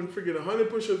was doing freaking 100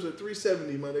 push-ups at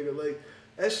 370, my nigga. Like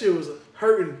that shit was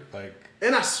hurting. Like,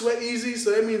 and I sweat easy,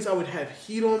 so that means I would have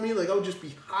heat on me. Like I would just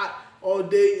be hot all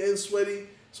day and sweaty.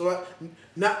 So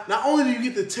not only do you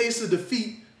get the taste of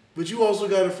defeat, But you also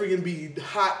gotta freaking be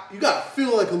hot. You gotta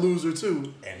feel like a loser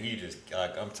too. And he just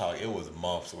like I'm talking. It was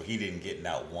months where he didn't get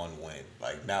not one win.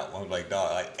 Like not one. Like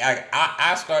dog. Like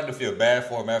I started to feel bad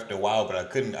for him after a while, but I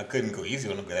couldn't go easy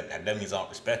on him because that means I don't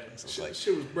respect him. So it's like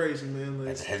shit was brazen, man. Like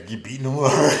I just had to keep beating him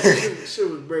up.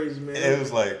 shit was brazen, man. And it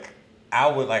was like. I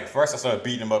would like first I started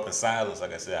beating him up in silence.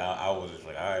 Like I said, I was just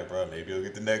like, all right, bro, maybe he'll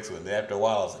get the next one. Then after a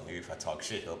while, I was like, maybe if I talk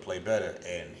shit, he'll play better.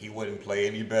 And he wouldn't play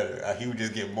any better. He would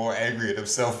just get more angry at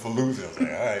himself for losing. I was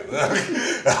like, all right, well,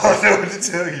 I don't know what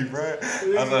to tell you, bro.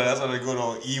 That's how they go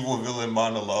on evil villain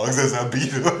monologues as I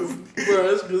beat him.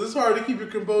 Bro, it's hard to keep your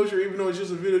composure, even though it's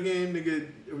just a video game,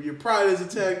 nigga. Your pride is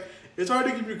attacked. It's hard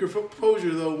to keep your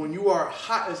composure though when you are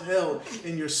hot as hell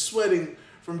and you're sweating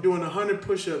from doing 100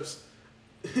 push-ups.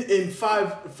 In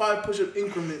five push-up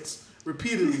increments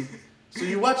repeatedly. So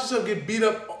you watch yourself get beat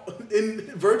up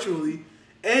virtually,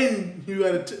 and you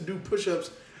gotta do push-ups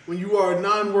when you are a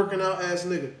non-working out ass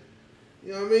nigga.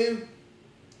 You know what I mean?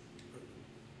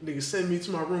 Nigga send me to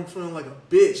my room feeling like a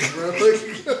bitch, bro. Like,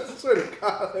 I swear to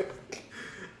God. Like,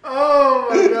 oh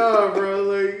my God, bro.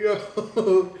 Like,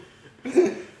 yo.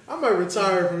 I might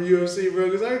retire from UFC, bro,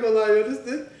 because I ain't gonna lie,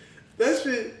 yo, that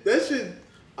shit.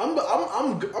 I'm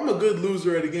a good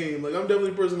loser at a game. Like I'm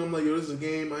definitely a person. I'm like, yo, this is a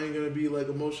game. I ain't gonna be like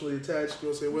emotionally attached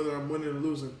to say whether I'm winning or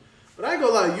losing. But I ain't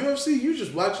gonna lie, UFC, you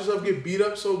just watch yourself get beat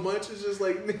up so much. It's just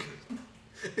like, nigga,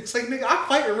 it's like, nigga, I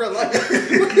fight in real life.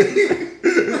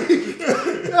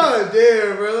 God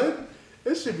damn, bro.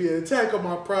 This should be an attack on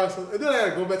my process. And then I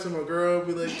gotta go back to my girl and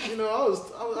be like, you know,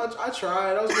 I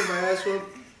tried. I was getting my ass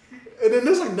whooped. And then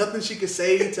there's like nothing she could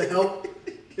say to help.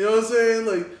 You know what I'm saying?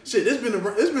 Like, shit, there's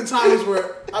been times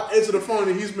where I've answered the phone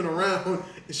and he's been around and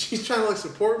she's trying to like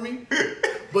support me,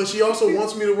 but she also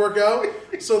wants me to work out.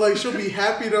 So like, she'll be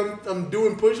happy that I'm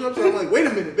doing push-ups. And I'm like, wait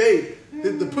a minute, babe.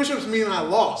 The push-ups mean I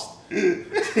lost. Bro,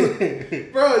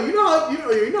 you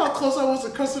know how close I was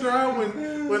to cussing her out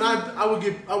when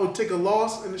I would take a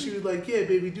loss and she was like, yeah,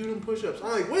 baby, do them push-ups.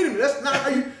 I'm like, wait a minute, that's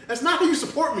not how you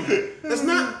support me. That's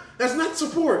not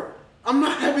support. I'm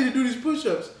not happy to do these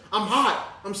push-ups. I'm hot.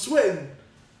 I'm sweating.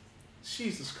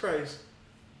 Jesus Christ.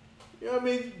 You know what I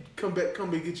mean? Come back,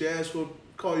 get your ass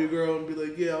whooped. Call your girl and be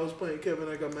like, yeah, I was playing Kevin.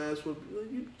 I got my ass whooped.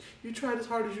 Like, you tried as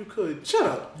hard as you could. Shut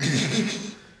up.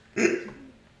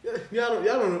 Y'all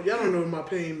don't know my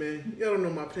pain, man. Y'all don't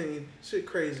know my pain. Shit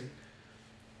crazy.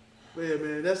 But yeah,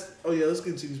 man, let's get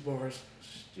into these bars.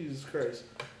 Jesus Christ.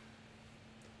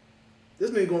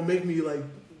 This nigga gonna make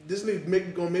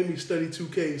me study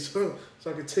 2K so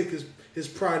I can take his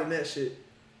pride in that shit.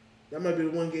 That might be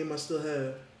the one game I still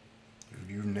have.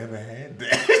 You never had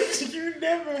that. You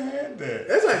never had that.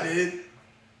 Yes, I did.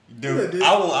 Dude, yes, I did.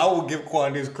 I will give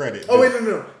Quan his credit. Oh, wait,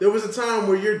 no. There was a time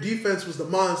where your defense was the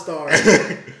Monstar.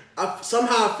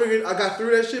 I figured I got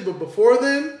through that shit, but before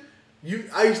then,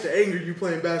 I used to anger you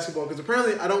playing basketball because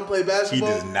apparently I don't play basketball.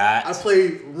 He does not. I play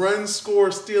run, score,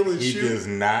 steal, and shoot. He does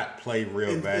not play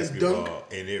real basketball,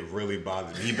 and it really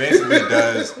bothers me. He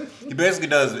basically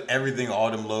does everything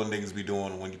all them little niggas be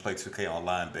doing when you play 2K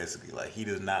online. Basically, like he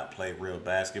does not play real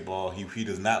basketball. He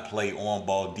does not play on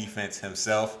ball defense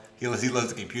himself. He lets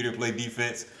the computer play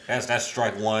defense. That's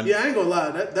strike one. Yeah, I ain't gonna lie.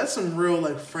 That's some real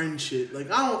like friend shit. Like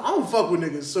I don't fuck with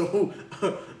niggas, so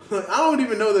like, I don't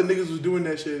even know that niggas was doing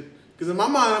that shit. Because in my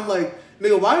mind, I'm like,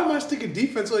 nigga, why am I sticking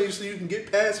defense on you so you can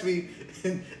get past me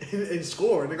and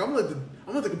score? Nigga, I'm gonna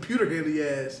let the computer handle your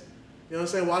ass. You know what I'm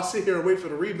saying? While I sit here and wait for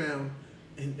the rebound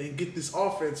and get this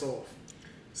offense off.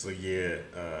 So yeah,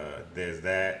 there's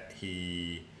that.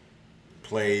 He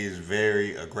plays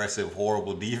very aggressive,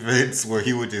 horrible defense where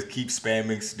he would just keep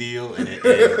spamming steal, and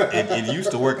it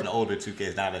used to work in older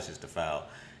 2Ks. Now that's just a foul.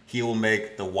 He will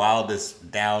make the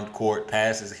wildest down court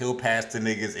passes. He'll pass to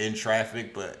niggas in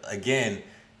traffic, but again,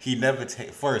 he never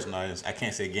take first. No, I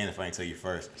can't say again if I ain't tell you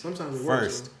first. Sometimes it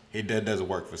works. First, it doesn't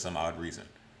work for some odd reason.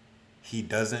 He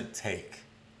doesn't take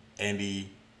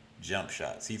any jump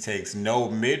shots. He takes no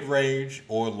mid-range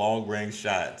or long-range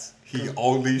shots. He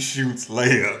only shoots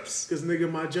layups. Cause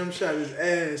nigga, my jump shot is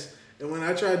ass, and when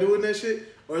I try doing that shit.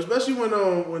 Or especially when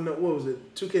what was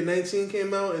it? 2K19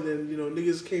 came out and then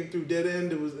niggas came through dead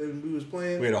end. And we was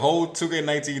playing. We had a whole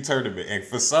 2K19 tournament, and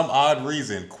for some odd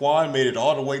reason, Quan made it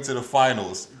all the way to the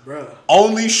finals. Bruh.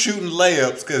 Only shooting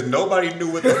layups because nobody knew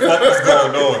what the fuck was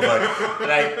going on.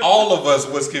 Like all of us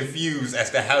was confused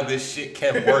as to how this shit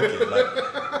kept working. Like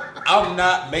I'm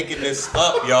not making this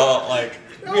up, y'all. Like.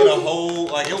 We had a whole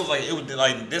it was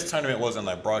like this tournament wasn't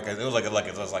like broadcast. It was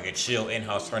like a chill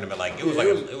in-house tournament. Like it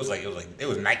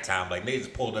was nighttime. Like they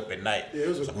just pulled up at night. Yeah, it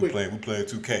was like we playing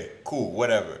 2K. Cool,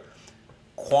 whatever.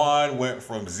 Quan went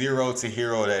from 0 to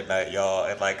hero that night, y'all.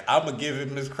 And like, I'm gonna give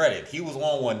him his credit. He was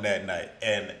on one that night,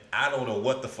 and I don't know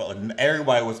what the fuck.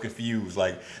 Everybody was confused.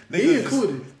 Like, me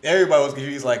included. Everybody was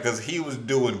confused, like, cause he was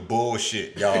doing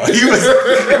bullshit, y'all. He was.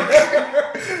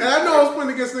 And I know I was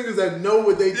playing against niggas that know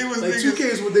what they do. Like, 2K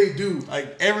is what they do.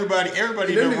 Like, everybody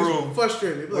in the room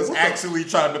frustrated. Was actually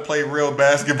trying to play real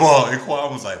basketball. And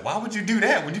Quan was like, why would you do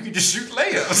that when you could just shoot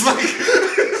layups? Like,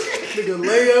 nigga,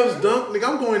 layups, dunk. Nigga,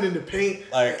 I'm going in the paint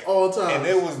like all time. And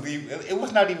it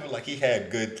was not even like he had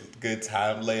good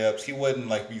time layups. He wasn't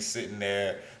like be sitting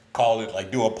there calling,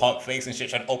 like, do a pump face and shit,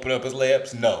 trying to open up his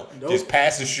layups. No. Nope. Just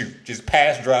pass and shoot. Just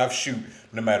pass, drive, shoot.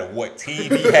 No matter what team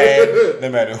he had, no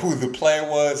matter who the player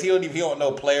was, he don't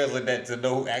know players like that to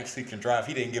know who actually can drive.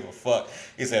 He didn't give a fuck.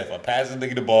 He said, if I pass this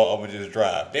nigga the ball, I'm gonna just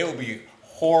drive. There would be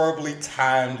horribly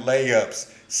timed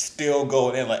layups still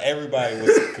going in. Like, everybody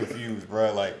was confused,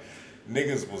 bro. Like,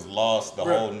 niggas was lost the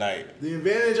whole night. The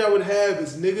advantage I would have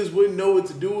is niggas wouldn't know what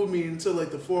to do with me until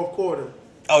like the fourth quarter.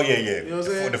 Oh, yeah. You know what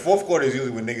I'm saying? The fourth quarter is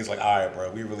usually when niggas like, all right,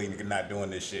 bro, we really not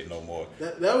doing this shit no more.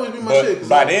 That would be my shit.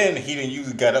 By then, he didn't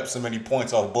usually got up so many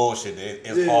points off bullshit.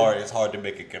 It's hard to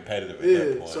make it competitive at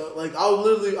that point. So, like, I'll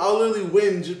literally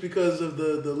win just because of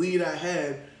the lead I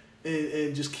had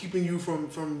and just keeping you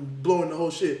from blowing the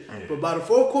whole shit. Yeah. But by the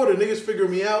fourth quarter, niggas figure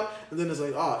me out, and then it's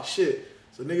like, oh, shit.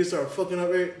 So niggas start fucking up,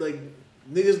 like,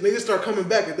 niggas start coming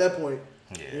back at that point.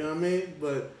 Yeah. You know what I mean?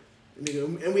 But...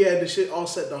 nigga, and we had the shit all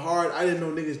set to hard. I didn't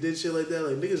know niggas did shit like that.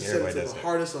 Like, niggas set it to the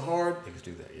hardest of hard. Niggas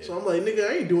do that, yeah. So I'm like, nigga,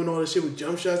 I ain't doing all this shit with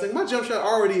jump shots. Like, my jump shot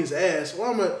already is ass. Why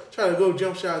am I trying to go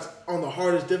jump shots on the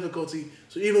hardest difficulty?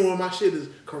 So even when my shit is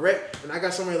correct, and I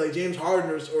got somebody like James Harden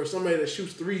or somebody that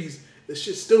shoots threes, the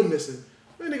shit's still missing.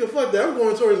 Man, nigga, fuck that. I'm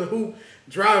going towards a hoop,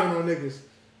 driving on niggas,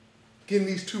 getting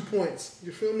these 2 points.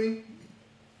 You feel me?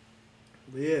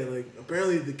 But yeah, like,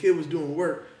 apparently the kid was doing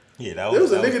work. Yeah, there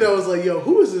was a nigga that was like, yo,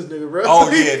 who is this nigga, bro? Oh,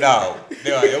 yeah, no.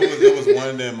 It was one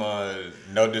of them,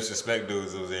 no disrespect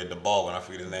dudes that was at the ball, when I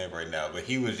forget his name right now, but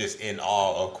he was just in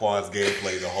awe of Quan's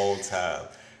gameplay the whole time.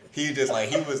 He was just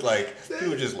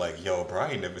like, yo, bro,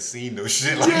 I ain't never seen no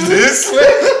shit like this.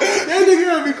 That nigga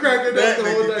gonna be cracking up the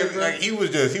whole night, bro. Like, he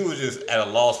was just at a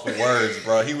loss for words,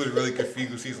 bro. He was really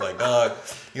confused. He's like, dog,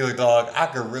 I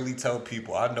could really tell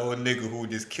people I know a nigga who would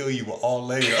just kill you with all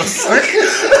layups.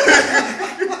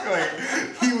 Like,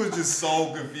 he was just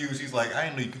so confused. He's like, I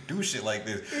didn't know you could do shit like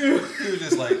this. He was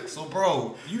just like, so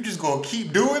bro, you just gonna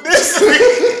keep doing this?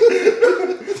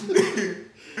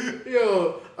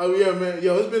 Yeah, man.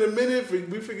 Yo, it's been a minute.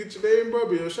 We forget your name, bro.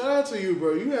 But yo, shout out to you,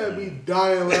 bro. You had me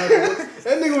dying laughing.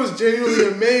 That nigga was genuinely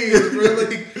amazed, bro.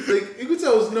 Like you could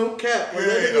tell it was no cap. Like,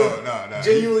 that nigga was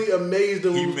genuinely amazed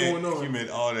at what was going on. He meant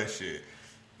all that shit.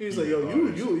 He was like, yo,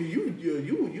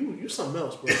 you something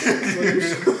else, bro.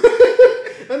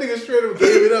 That nigga straight up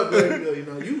gave it up.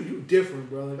 Like, you different,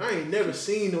 bro. Like, I ain't never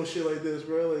seen no shit like this,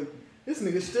 bro. Like, this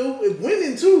nigga still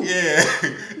winning too. Yeah.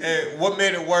 And what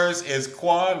made it worse is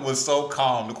Quan was so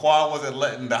calm. Quan wasn't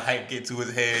letting the hype get to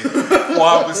his head.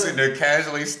 Quan was sitting there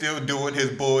casually still doing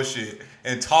his bullshit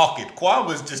and talking. Quan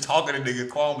was just talking to niggas.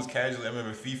 Quan was casually, I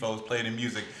remember FIFA was playing the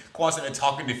music. Quan sitting there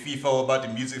talking to FIFA about the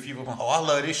music. FIFA was like, oh, I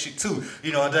love this shit too.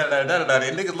 You know, da-da-da-da-da.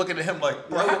 And niggas looking at him like,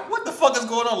 bro, what the fuck is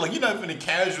going on? Like, you're not finna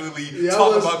casually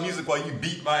talk about music while you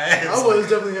beat my ass. I was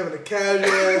definitely having a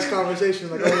casual ass conversation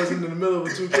like I was in the middle of a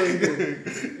 2K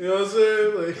game. You know what I'm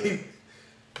saying? Like,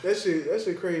 that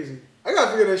shit crazy. I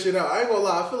gotta figure that shit out. I ain't gonna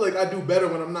lie. I feel like I do better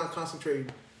when I'm not concentrating.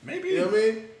 Maybe. You know what I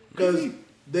mean? Because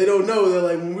they don't know that,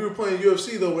 like, when we were playing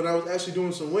UFC though, when I was actually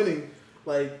doing some winning,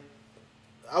 like,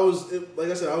 it was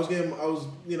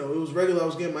regular. I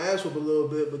was getting my ass whooped a little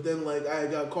bit, but then, like, I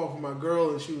got called from my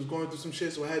girl and she was going through some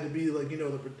shit, so I had to be like,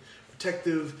 the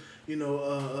protective,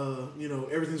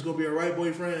 everything's gonna be alright,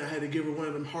 boyfriend. I had to give her one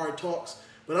of them hard talks.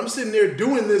 But I'm sitting there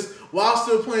doing this while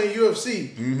still playing UFC.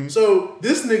 Mm-hmm. So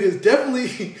this nigga's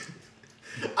definitely.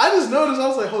 I just noticed, I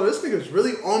was like, oh, this nigga's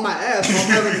really on my ass while I'm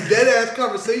having a dead ass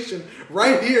conversation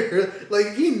right here.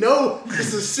 Like, he know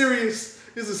this is serious.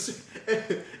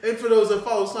 And for those that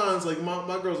follow signs, like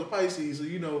my girl's a Pisces,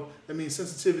 so that means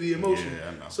sensitivity, emotion. Yeah,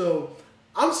 I know. So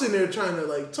I'm sitting there trying to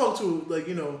like talk to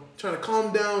trying to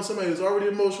calm down somebody who's already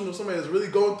emotional, somebody that's really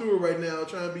going through it right now,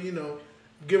 trying to be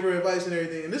give her advice and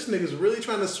everything. And this nigga's really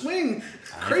trying to swing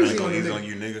crazy on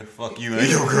you, nigga. Fuck you and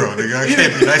your girl, nigga. I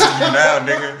can't be nice to you now,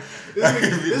 nigga.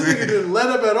 This nigga didn't let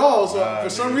up at all. So for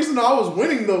some reason, I was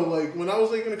winning though. Like when I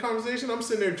was like in a conversation, I'm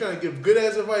sitting there trying to give good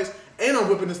ass advice, and I'm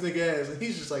whipping this nigga ass, and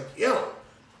he's just like, yo,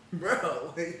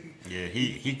 bro. Like, yeah,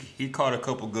 he caught a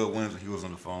couple good wins when he was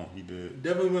on the phone. He did.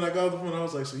 Definitely when I got off the phone, I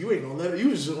was like, so you ain't gonna let it? You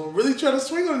was just gonna really try to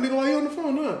swing on a nigga while you on the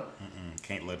phone, huh?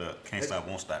 can't stop,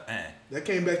 won't stop. That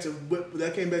came back to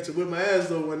whip my ass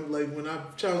though when I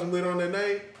challenged him later on that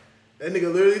night. That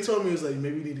nigga literally told me, he was like,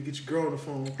 maybe you need to get your girl on the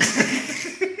phone.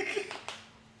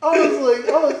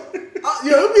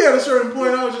 It'd be at a certain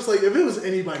point, I was just like, if it was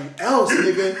anybody else,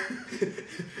 nigga,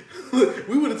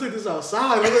 we would have took this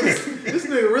outside. I was like, this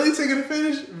nigga really taking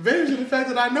advantage of the fact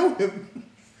that I know him.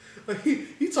 Like,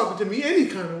 he talking to me any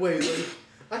kind of way.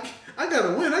 Like, I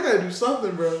gotta win. I gotta do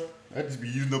something, bro. I just be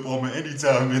using up all my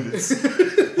anytime minutes.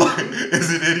 Like,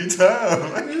 is it anytime? You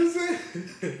know what I'm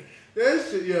saying?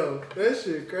 That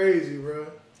shit crazy, bro.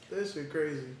 That shit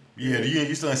crazy. Yeah,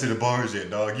 you still ain't said the bars yet,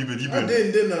 dog. You been I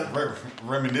didn't I?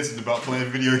 Reminiscing about playing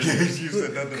video games. You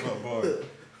said nothing about bars.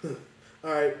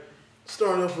 All right,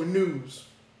 starting off with news.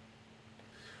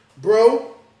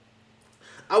 Bro,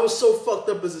 I was so fucked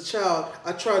up as a child,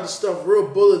 I tried to stuff real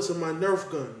bullets in my Nerf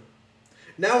gun.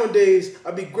 Nowadays,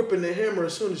 I be gripping the hammer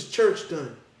as soon as church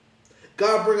done.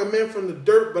 God bring a man from the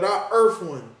dirt, but I earth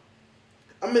one.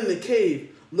 I'm in the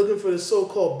cave, looking for the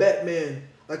so-called Batman,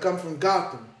 like I'm from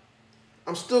Gotham.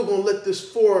 I'm still gonna let this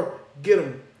 4 get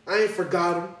him. I ain't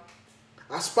forgot him.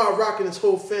 I spot rocking his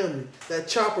whole family. That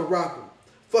chopper rock him.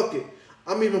 Fuck it.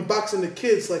 I'm even boxing the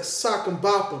kids like sock 'em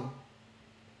bop 'em.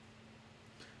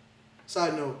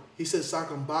 Side note, he said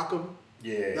sock 'em bop 'em.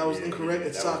 Yeah. That was incorrect.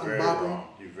 It's sock 'em bop 'em.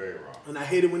 You're very wrong. And I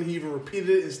hate it when he even repeated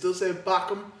it and still said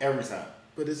bop 'em. Every time.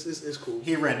 But it's cool.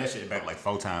 He ran that shit back like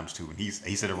 4 times too. And he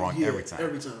said it wrong every time.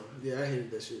 Every time. Yeah, I hated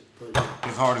that shit. But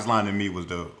his hardest line to me was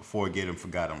the forget him,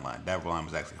 forgot him line. That line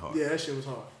was actually hard. Yeah, that shit was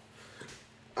hard.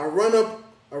 I run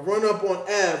up on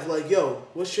Av like, yo,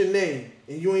 what's your name?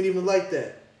 And you ain't even like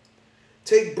that.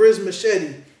 Take Briz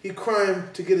machete. He crying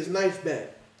to get his knife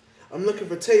back. I'm looking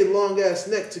for Tay long ass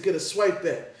neck to get a swipe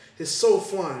back. His soul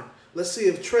flying. Let's see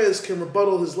if Trez can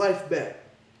rebuttal his life back.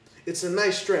 It's a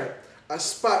nice strap. I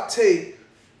spot Tay,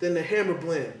 then the hammer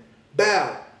bland.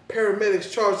 Bow.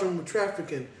 Paramedics charged him with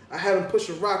trafficking. I had him push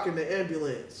a rock in the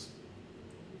ambulance.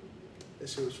 That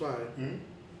shit was fire. Mm-hmm.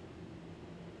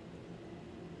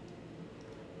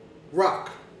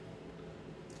 Rock.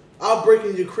 I'll break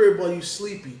in your crib while you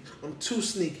sleepy. I'm too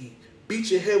sneaky. Beat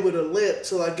your head with a lamp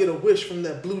till I get a wish from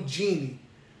that blue genie.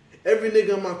 Every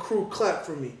nigga in my crew clap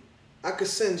for me. I could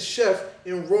send Chef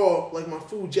in raw like my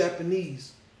food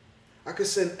Japanese. I could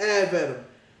send Av at him,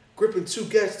 gripping 2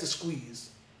 gats to squeeze.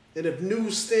 And if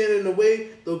news stand in the way,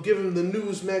 they'll give him the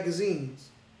news magazines.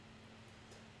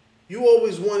 You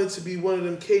always wanted to be one of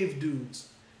them cave dudes.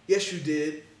 Yes, you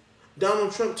did.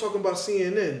 Donald Trump talking about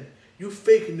CNN. You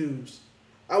fake news.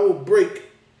 I will break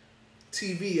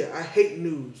TV. I hate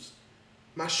news.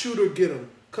 My shooter get him.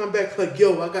 Come back like,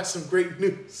 yo, I got some great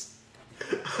news.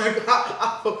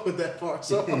 I fuck with that part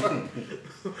so hard.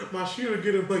 My shooter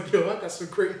get him like, yo, I got some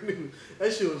great news.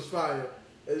 That shit was fire.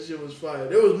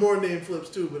 There was more name flips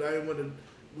too, but I didn't want to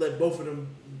let both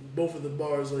of the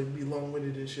bars like be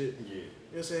long-winded and shit. Yeah. You know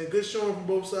what I'm saying? Good showing from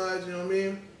both sides, you know what I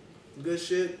mean? Good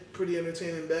shit, pretty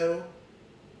entertaining battle.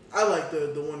 I like the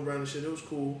one round of shit. It was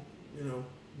cool, you know,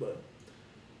 but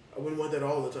I wouldn't want that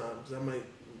all the time because I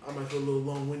might feel a little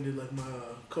long-winded like my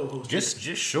co-host. Just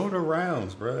shorter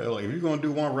rounds, bro. Like if you're gonna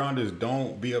do one round, just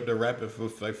don't be up there rapping for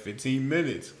like 15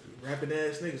 minutes. Rapping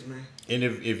ass niggas, man. And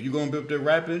if you're gonna be up there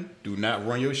rapping, do not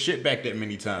run your shit back that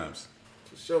many times.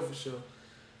 For sure.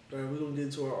 All right, we're gonna get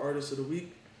into our artist of the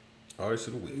week. Artist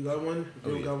of the week. You got one? If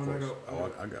you Oh, yeah, got of one, course. I got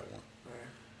one. I got one. All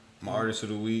right. My artist of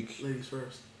the week Ladies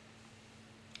first.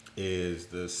 is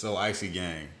the So Icy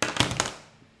Gang.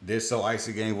 This So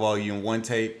Icy Gang Volume 1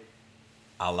 tape,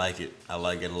 I like it. I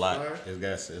like it a lot. Right.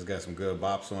 It's got some good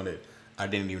bops on it. I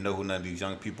didn't even know who none of these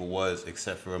young people was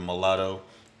except for Mulatto.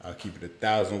 I'll keep it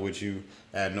 1,000 with you.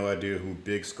 I had no idea who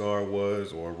Big Scar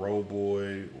was or Roll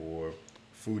Boy or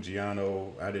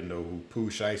Fujiano. I didn't know who Pooh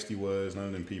Shiesty was. None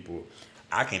of them people.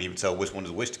 I can't even tell which one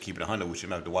is which to keep it 100 with you.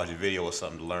 I have to watch a video or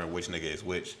something to learn which nigga is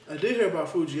which. I did hear about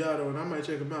Fujiano, and I might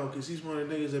check him out because he's one of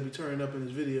the niggas that be turning up in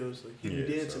his videos. Like, he be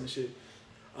dancing and shit.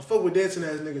 I fuck with dancing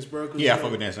ass niggas, bro. Yeah, I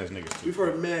fuck with dancing ass niggas too. We've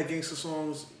heard mad gangster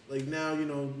songs. Like, now, you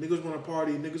know, niggas want to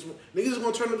party. Niggas is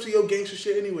going to turn up to your gangster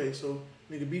shit anyway. So,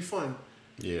 nigga, be fun.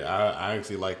 Yeah, I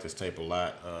actually like this tape a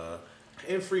lot.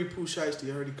 And free Pooh Shiesty.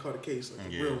 I heard he caught a case. Like, a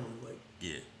real one. Like,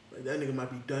 yeah. Like, that nigga might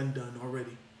be done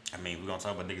already. I mean, we're going to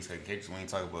talk about niggas taking cases. We ain't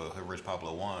talking about Hood Rich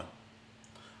Pablo Juan.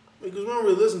 Because we don't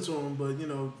really listen to him, but, you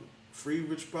know, free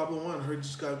Rich Pablo Juan. I heard he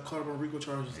just got caught up on RICO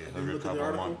charges. Yeah, I Hood didn't Rich look at the Pablo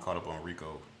article. Juan caught up on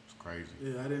RICO. It's crazy.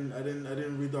 Yeah, I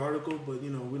didn't read the article, but, you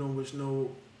know, we don't wish no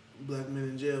black men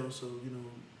in jail, so, you know,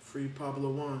 free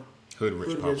Pablo Juan. Hood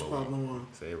Rich Pablo Juan. Juan.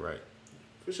 Say it right.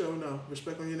 For sure, no.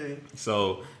 Respect on your name.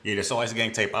 So, yeah, the So Icy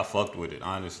Gang tape, I fucked with it,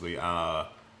 honestly. I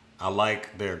I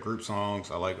like their group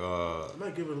songs. I like I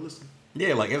might give it a listen.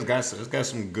 yeah, like it's got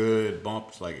some good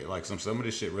bumps. Like some of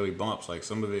this shit really bumps. Like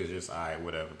some of it is just alright,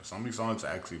 whatever. But some of these songs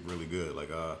are actually really good. Like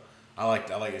I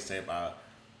like his tape.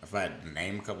 If I had to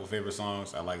name a couple favorite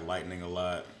songs, I like Lightning a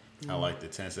lot. I like the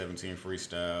 1017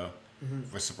 freestyle.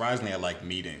 For surprisingly, I like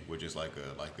Meeting, which is like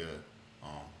a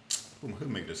who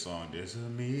made this song? There's a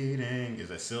meeting. Is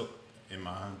that Silk? In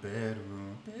my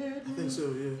bedroom. I think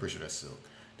so, yeah. Pretty sure that's Silk.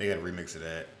 They got a remix of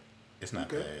that. It's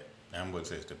not Okay. bad. I wouldn't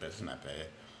say it's the best. It's not bad.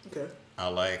 Okay. I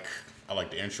like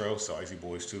the intro, So Icy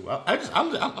Boys too. I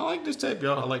like this tape,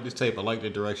 y'all. I like this tape. I like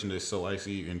the direction that So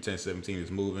Icy and 1017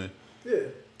 is moving. Yeah.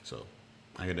 So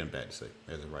I got nothing bad to say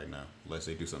as of right now, unless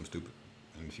they do something stupid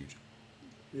in the future.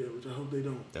 Yeah, which I hope they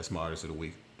don't. That's my artist of the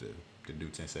week to do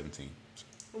 1017.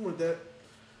 I'm with that.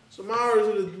 So my artist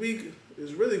of the week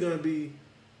is really gonna be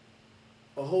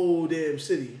a whole damn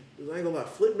city. 'Cause I ain't gonna lie,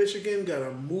 Flint, Michigan got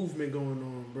a movement going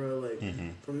on, bro. Like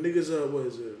from niggas, what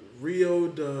is it? Rio,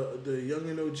 the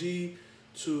youngin' OG,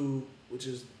 to which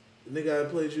is the nigga I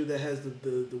played you that has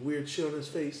the weird shit on his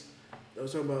face. I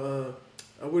was talking about.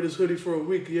 I wear this hoodie for a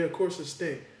week. Yeah, of course it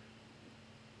stink.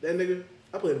 That nigga,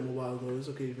 I played him a while ago. It's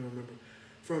okay if you don't remember.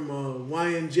 From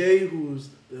YNJ, who's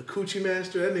the Coochie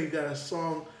Master. That nigga got a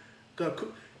song.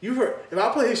 You heard? If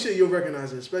I play his shit, you'll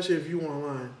recognize it, especially if you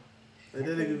online. Like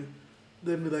that nigga,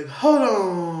 they'd be like, "Hold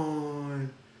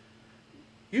on."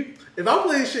 If I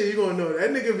play his shit, you gonna know that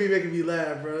nigga be making me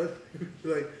laugh, bro.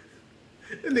 Like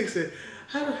that nigga said,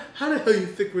 "How the hell you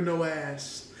thick with no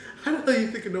ass? How the hell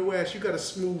you thick with no ass? You got a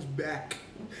smooth back."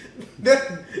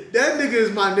 That nigga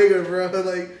is my nigga, bro.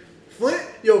 Like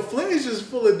Flint is just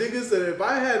full of niggas that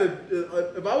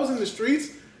if I was in the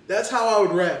streets, that's how I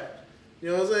would rap. You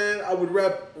know what I'm saying? I would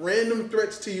rap random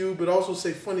threats to you, but also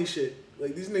say funny shit.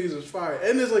 Like these niggas is fire,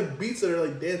 and there's like beats that are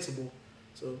like danceable.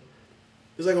 So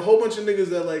there's like a whole bunch of niggas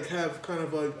that like have kind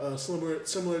of like similar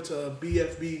to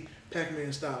BFB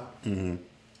Pac-Man style. Mm-hmm.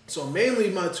 So mainly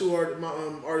my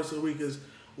artists of the week is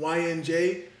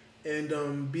YNJ and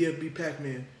BFB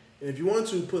Pac-Man. And if you want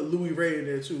to put Louis Ray in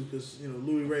there too, because you know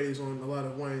Louis Ray is on a lot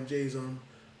of YNJ's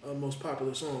most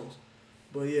popular songs.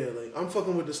 But yeah, like I'm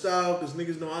fucking with the style because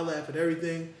niggas know I laugh at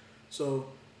everything. So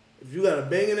if you got a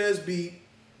banging ass beat,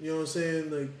 you know what I'm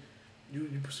saying? Like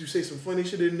you say some funny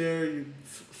shit in there, you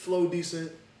flow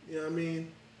decent. You know what I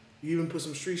mean? You even put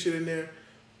some street shit in there.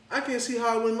 I can't see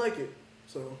how I wouldn't like it.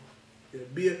 So yeah,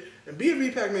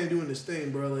 BFB Pac-Man doing this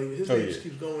thing, bro. Like his name just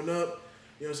keeps going up.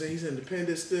 You know what I'm saying? He's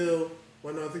independent still.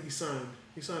 Well, no, I think he signed.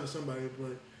 He signed to somebody,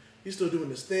 but he's still doing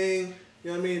this thing. You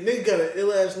know what I mean? Nigga got an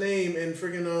ill ass name and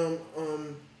freaking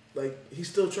like he's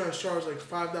still trying to charge like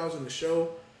 $5,000 a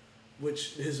show,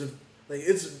 which is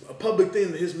it's a public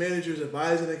thing that his manager's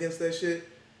advising against that shit.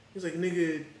 He's like,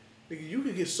 nigga, you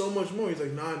could get so much more. He's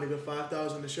like, nah, nigga,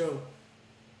 $5,000 a show.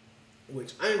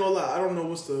 Which I ain't gonna lie, I don't know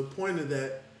what's the point of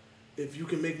that if you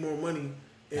can make more money.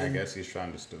 I guess he's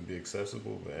trying to still be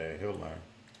accessible, but hey, he'll learn.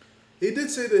 He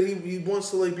did say that he wants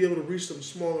to like be able to reach some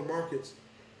smaller markets.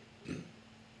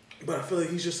 But I feel like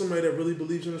he's just somebody that really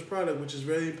believes in his product, which is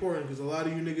very important because a lot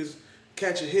of you niggas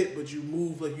catch a hit, but you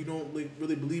move like you don't like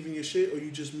really believe in your shit, or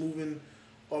you just moving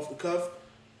off the cuff.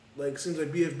 Like seems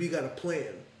like BFB got a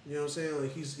plan. You know what I'm saying?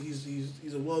 Like he's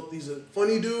a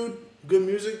funny dude, good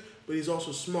music, but he's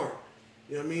also smart.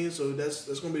 You know what I mean? So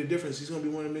that's gonna be the difference. He's gonna be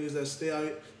one of the niggas that stay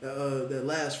out that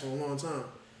last for a long time.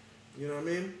 You know what I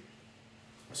mean?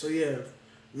 So yeah,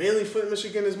 mainly Flint,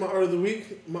 Michigan is my artist of the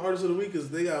week. My artist of the week is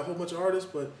they got a whole bunch of artists,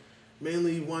 but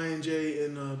mainly YNJ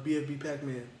and BFB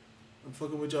Pac-Man. I'm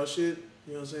fucking with y'all shit.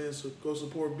 You know what I'm saying? So go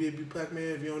support BFB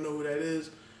Pac-Man. If you don't know who that is,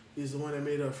 he's the one that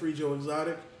made Free Joe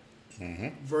Exotic.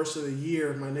 Mm-hmm. Verse of the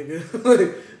year, my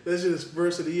nigga. That's just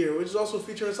verse of the year, which is also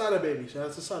featuring Sada Baby. Shout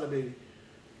out to Sada Baby.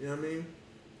 You know what I mean?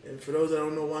 And for those that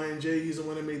don't know YNJ, he's the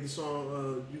one that made the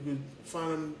song. You could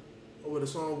find him with a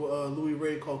song with Louis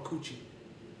Ray called Coochie.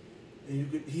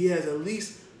 And he has at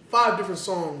least 5 different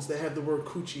songs that have the word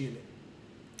Coochie in it.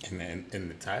 In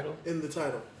the title? In the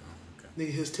title. Oh, okay.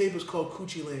 Nigga, his tape is called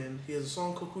Coochie Land. He has a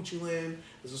song called Coochie Land.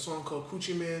 There's a song called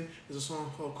Coochie Man. There's a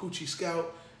song called Coochie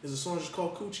Scout. There's a song just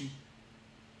called Coochie.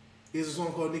 He has a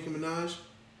song called Nicki Minaj.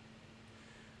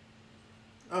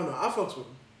 I don't know. I fucks with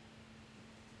him.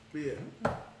 But yeah.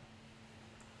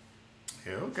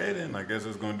 Yeah, okay then. I guess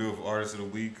that's going to do it for Artist of the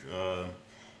Week.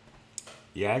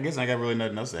 Yeah, I guess I got really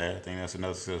nothing else to add. I think that's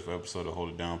another successful episode of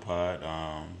Hold It Down Pod. You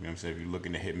know what I'm saying? If you're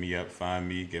looking to hit me up, find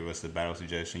me, give us a battle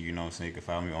suggestion. You know what I'm saying? You can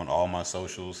find me on all my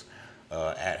socials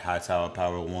at High Tower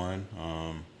Power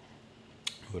 1.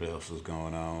 What else is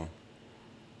going on?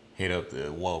 Hit up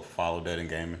follow Dead and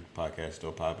Gaming. Podcast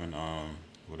still popping.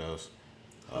 What else?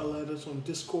 Holla at us on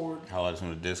Discord.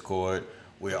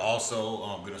 We're also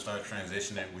going to start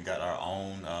transitioning. We got our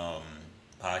own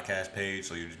podcast page,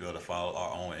 so you'll just be able to follow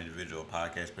our own individual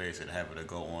podcast page and have it to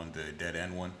go on the Dead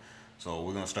End one. So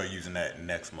we're going to start using that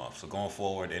next month. So going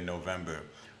forward in November,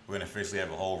 we're going to officially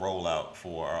have a whole rollout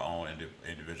for our own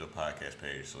individual podcast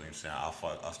page. So you know what I'm saying,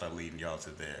 I'll start leading y'all to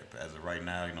there. But as of right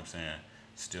now, you know what I'm saying,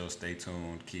 still stay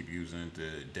tuned, keep using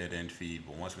the Dead End feed.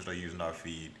 But once we start using our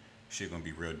feed, shit going to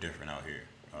be real different out here.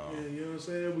 Yeah, you know what I'm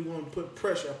saying? We're going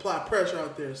to apply pressure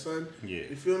out there, son. Yeah.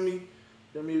 You feel me?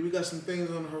 I mean, we got some things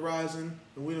on the horizon,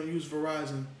 and we don't use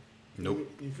Verizon.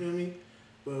 Nope. You feel me?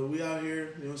 But we out here,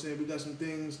 you know what I'm saying? We got some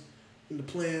things in the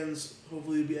plans,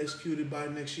 hopefully be executed by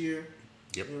next year.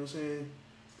 Yep. You know what I'm saying?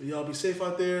 But y'all be safe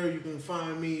out there. You can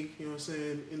find me, you know what I'm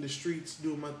saying, in the streets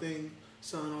doing my thing,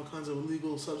 selling all kinds of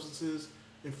illegal substances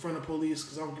in front of police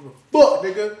because I don't give a fuck,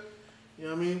 nigga. You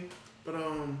know what I mean? But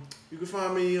you can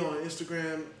find me on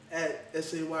Instagram at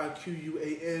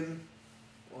SAYQUAN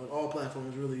on all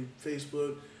platforms, really,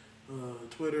 Facebook,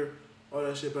 Twitter, all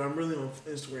that shit. But I'm really on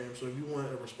Instagram, so if you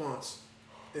want a response,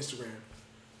 Instagram.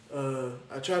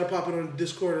 I try to pop it on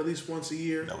Discord at least once a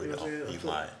year. No, we you know don't. what I'm saying? He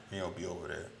lying. He don't be over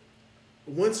there.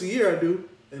 Once a year I do,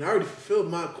 and I already fulfilled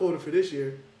my quota for this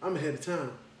year. I'm ahead of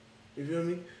time. You feel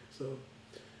me? So,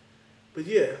 but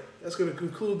yeah, that's gonna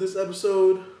conclude this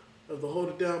episode of the Hold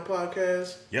It Down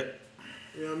podcast. Yep.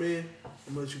 You know what I mean?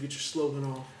 I'm gonna let you get your slogan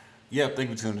off. Yep.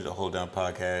 Thank you for tuning to the Hold Down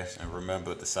podcast, and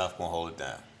remember, the South gonna hold it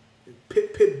down.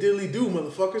 Pip pip diddly do,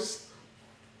 motherfuckers.